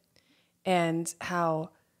prophet, and how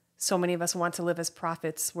so many of us want to live as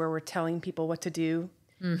prophets where we're telling people what to do,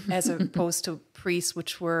 as opposed to priests,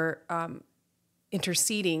 which were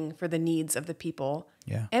interceding for the needs of the people,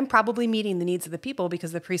 and probably meeting the needs of the people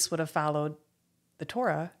because the priests would have followed the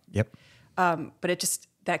Torah. Yep. But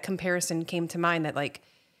that comparison came to mind, that like,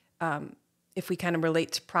 if we kind of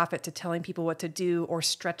relate to prophet to telling people what to do, or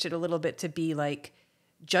stretch it a little bit to be like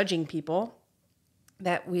judging people,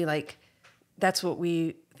 that's what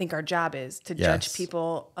we think our job is, to judge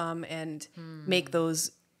people and make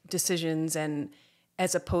those decisions, and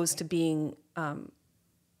as opposed to being,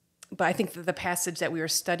 but I think that the passage that we were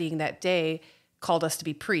studying that day called us to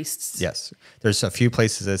be priests. Yes. There's a few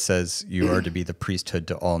places that says you are to be the priesthood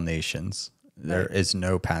to all nations. There is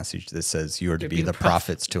no passage that says you are to be the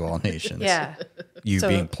prophets to all nations. Yeah. You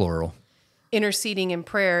being plural. Interceding in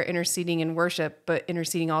prayer, interceding in worship, but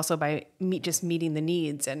interceding also by just meeting the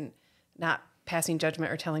needs and not passing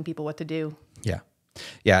judgment or telling people what to do. Yeah.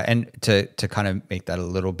 Yeah. And to kind of make that a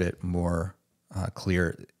little bit more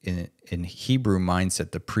clear, in Hebrew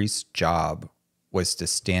mindset, the priest's job was to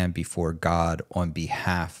stand before God on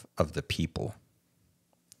behalf of the people,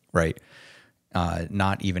 right?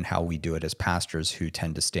 Not even how we do it as pastors, who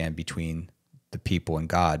tend to stand between the people and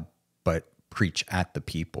God, but preach at the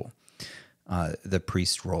people. The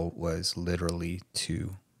priest's role was literally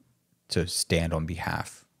to stand on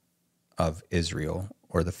behalf of Israel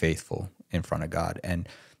or the faithful in front of God. And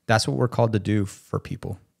that's what we're called to do for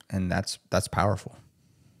people. And that's powerful.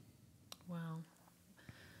 Wow.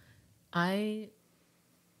 I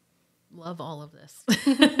love all of this.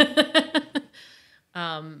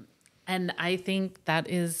 And I think that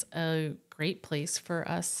is a great place for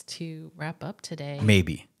us to wrap up today.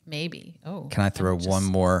 Maybe. Oh. Can I throw one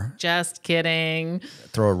more? Just kidding.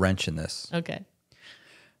 Throw a wrench in this. Okay.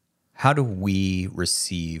 How do we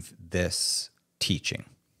receive this teaching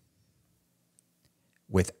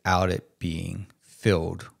without it being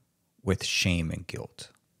filled with shame and guilt?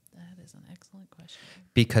 That is an excellent question.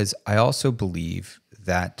 Because I also believe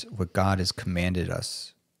that what God has commanded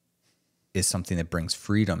us is something that brings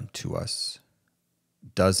freedom to us,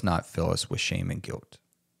 does not fill us with shame and guilt.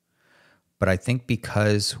 But I think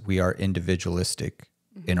because we are individualistic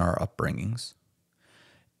in our upbringings,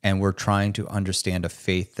 and we're trying to understand a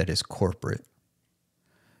faith that is corporate,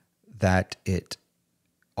 that it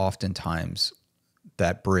oftentimes,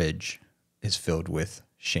 that bridge is filled with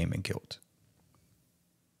shame and guilt.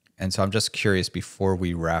 And so I'm just curious, before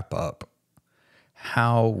we wrap up,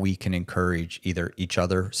 how we can encourage either each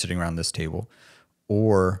other sitting around this table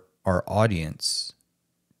or our audience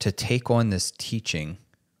to take on this teaching,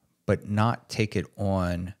 but not take it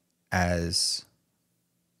on as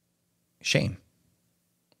shame,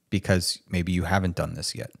 because maybe you haven't done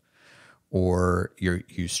this yet, or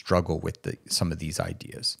you struggle with some of these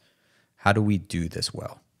ideas. How do we do this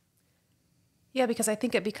well? Yeah, because I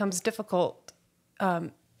think it becomes difficult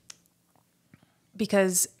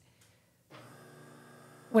because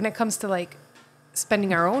when it comes to like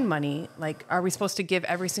spending our own money, like, are we supposed to give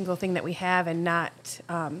every single thing that we have and not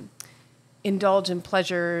indulge in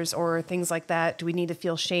pleasures or things like that? Do we need to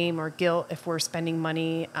feel shame or guilt if we're spending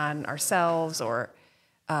money on ourselves, or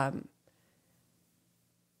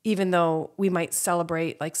even though we might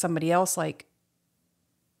celebrate like somebody else, like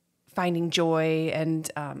finding joy, and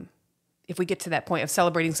if we get to that point of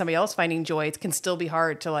celebrating somebody else finding joy, it can still be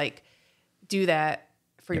hard to like do that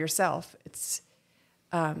for yourself. It's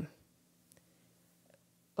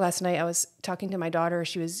last night I was talking to my daughter.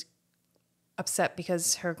 She was upset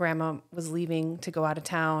because her grandma was leaving to go out of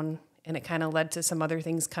town, and it kind of led to some other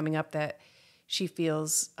things coming up that she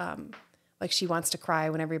feels like she wants to cry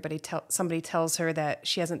when somebody tells her that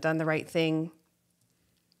she hasn't done the right thing.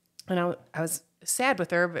 And I was sad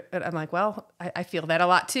with her, but I'm like, well, I feel that a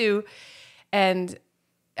lot too. And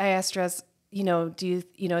I asked her, is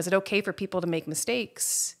it okay for people to make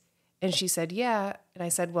mistakes? And she said, yeah. And I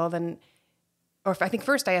said, well, then, I think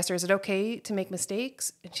first I asked her, is it okay to make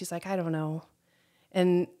mistakes? And she's like, I don't know.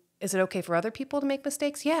 And is it okay for other people to make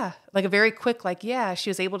mistakes? Yeah. Like a very quick, like, yeah, she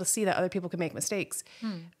was able to see that other people can make mistakes.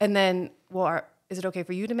 And then, well, is it okay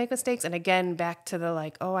for you to make mistakes? And again, back to the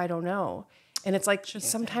like, oh, I don't know. And it's like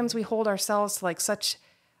sometimes we hold ourselves to like such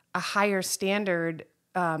a higher standard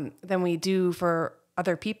than we do for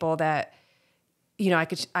other people that, you know,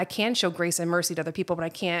 I can show grace and mercy to other people, but I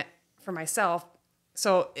can't for myself.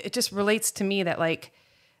 So it just relates to me that like,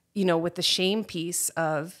 you know, with the shame piece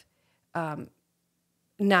of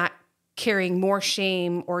not carrying more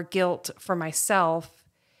shame or guilt for myself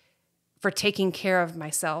for taking care of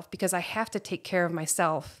myself, because I have to take care of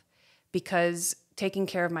myself, because taking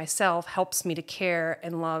care of myself helps me to care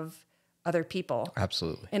and love other people.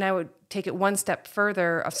 Absolutely. And I would take it one step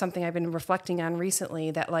further of something I've been reflecting on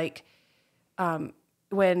recently, that like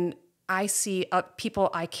when I see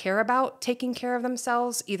people I care about taking care of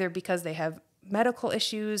themselves, either because they have medical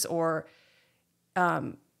issues or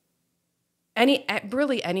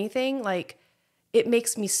really anything, like it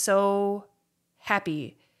makes me so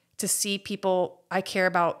happy to see people I care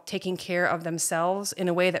about taking care of themselves in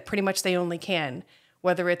a way that pretty much they only can,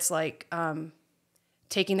 whether it's like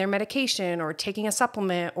taking their medication or taking a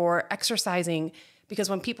supplement or exercising.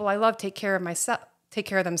 Because when people I love take care of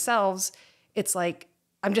themselves, it's like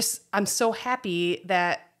I'm so happy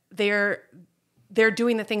that they're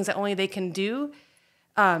doing the things that only they can do.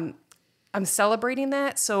 I'm celebrating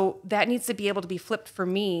that. So that needs to be able to be flipped for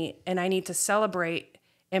me. And I need to celebrate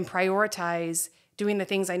and prioritize doing the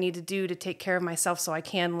things I need to do to take care of myself so I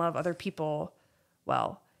can love other people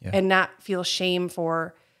well, and not feel shame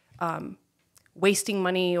for wasting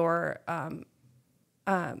money or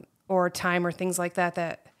time or things like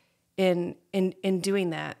that in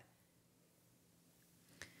doing that.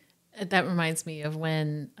 That reminds me of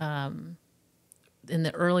when in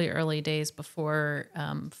the early days before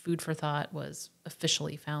Food for Thought was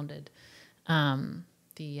officially founded,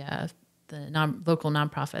 the local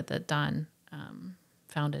nonprofit that Don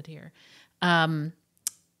founded here,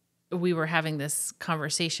 we were having this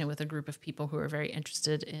conversation with a group of people who were very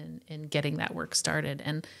interested in getting that work started,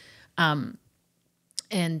 and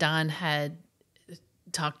Don had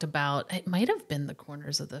talked about, it might have been the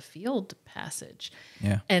Corners of the Field passage.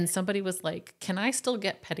 Yeah. And somebody was like, can I still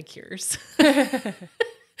get pedicures?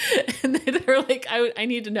 And they were like, I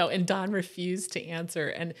need to know. And Don refused to answer.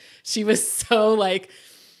 And she was so like,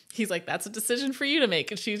 he's like, that's a decision for you to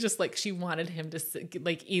make. And she's just like, she wanted him to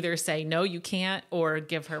like either say, no, you can't, or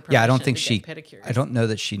give her permission. Yeah, I don't think pedicures. I don't know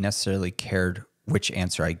that she necessarily cared which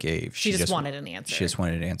answer I gave. She just wanted an answer. She just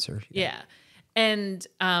wanted an answer. Yeah. And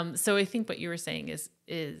so I think what you were saying is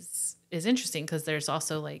interesting, because there's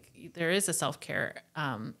also like, there is a self-care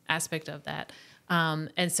aspect of that.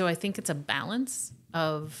 And so I think it's a balance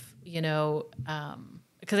of, you know,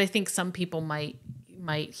 because I think some people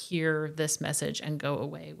might hear this message and go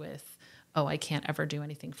away with, oh, I can't ever do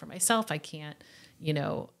anything for myself. I can't, you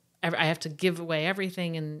know, I have to give away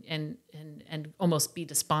everything and almost be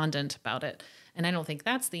despondent about it. And I don't think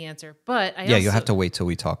that's the answer. But you'll have to wait till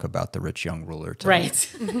we talk about the rich young ruler tonight.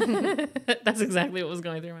 Right. That's exactly what was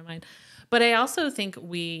going through my mind. But I also think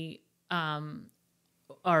we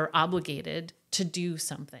are obligated to do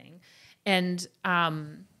something. And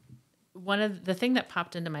one of the thing that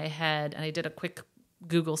popped into my head, and I did a quick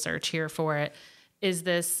Google search here for it, is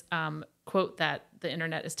this quote that the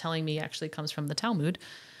internet is telling me actually comes from the Talmud,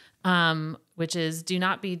 which is, do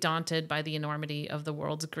not be daunted by the enormity of the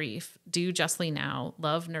world's grief. Do justly now,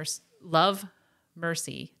 love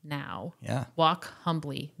mercy now, walk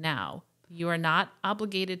humbly now. You are not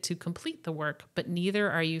obligated to complete the work, but neither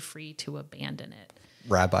are you free to abandon it.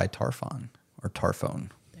 Rabbi Tarfon or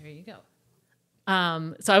Tarfon. There you go.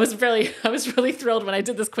 So I was really thrilled when I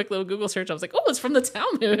did this quick little Google search. I was like, oh, it's from the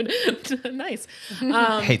Talmud. Nice.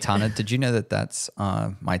 Hey, Tana, did you know that that's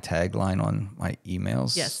my tagline on my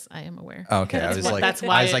emails? Yes, I am aware. Okay. That's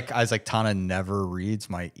why I was like, Tana never reads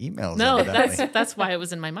my emails. No, evidently. that's why it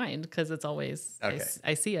was in my mind, because it's always, okay.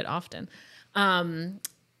 I see it often.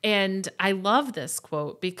 And I love this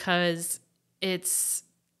quote because it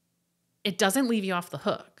doesn't leave you off the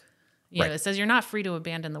hook. You know, it says you're not free to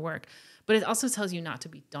abandon the work, but it also tells you not to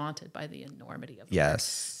be daunted by the enormity of the work.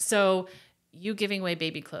 So you giving away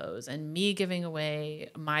baby clothes and me giving away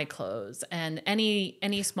my clothes and any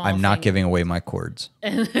small I'm not giving away my cords.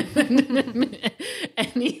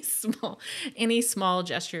 any small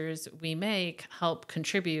gestures we make help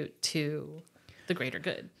contribute to the greater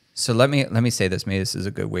good. So let me say this. Maybe this is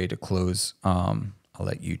a good way to close. I'll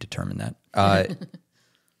let you determine that.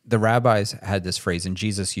 The rabbis had this phrase, and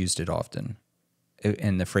Jesus used it often.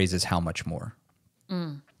 And the phrase is, how much more?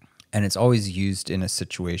 And it's always used in a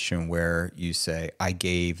situation where you say, I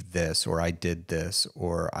gave this, or I did this,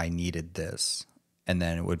 or I needed this. And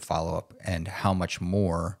then it would follow up, and how much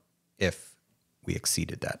more if we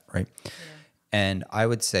exceeded that, right? Yeah. And I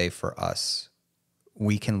would say for us,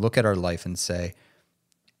 we can look at our life and say,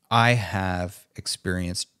 I have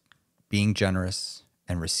experienced being generous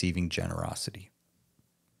and receiving generosity.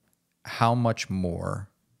 How much more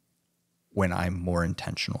when I'm more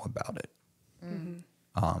intentional about it? Mm-hmm.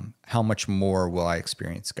 How much more will I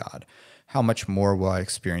experience God? How much more will I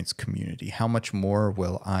experience community? How much more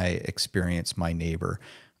will I experience my neighbor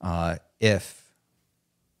if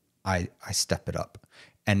I step it up?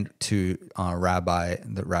 And to the rabbi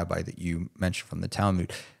that you mentioned from the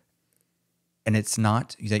Talmud, and it's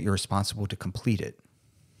not that you're responsible to complete it,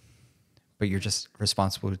 but you're just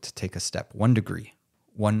responsible to take a step, 1 degree,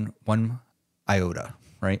 one iota,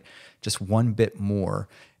 right? Just one bit more.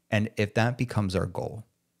 And if that becomes our goal,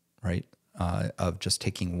 right, of just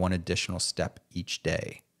taking one additional step each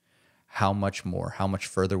day, how much more, how much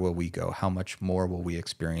further will we go? How much more will we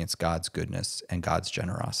experience God's goodness and God's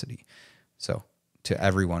generosity? So to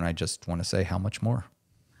everyone, I just want to say, how much more?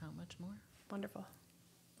 How much more? Wonderful.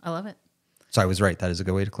 I love it. So I was right. That is a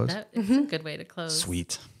good way to close. That is a good way to close.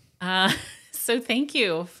 Sweet. So thank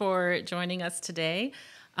you for joining us today.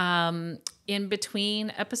 In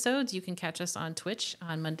between episodes, you can catch us on Twitch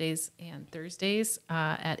on Mondays and Thursdays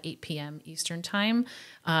at 8 p.m. Eastern Time.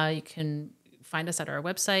 You can find us at our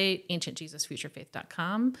website,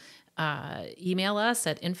 ancientjesusfuturefaith.com. Email us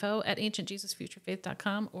at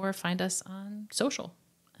info@ancientjesusfuturefaith.com, or find us on social.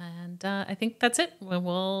 And I think that's it.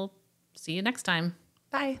 We'll see you next time.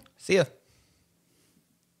 Bye. See ya.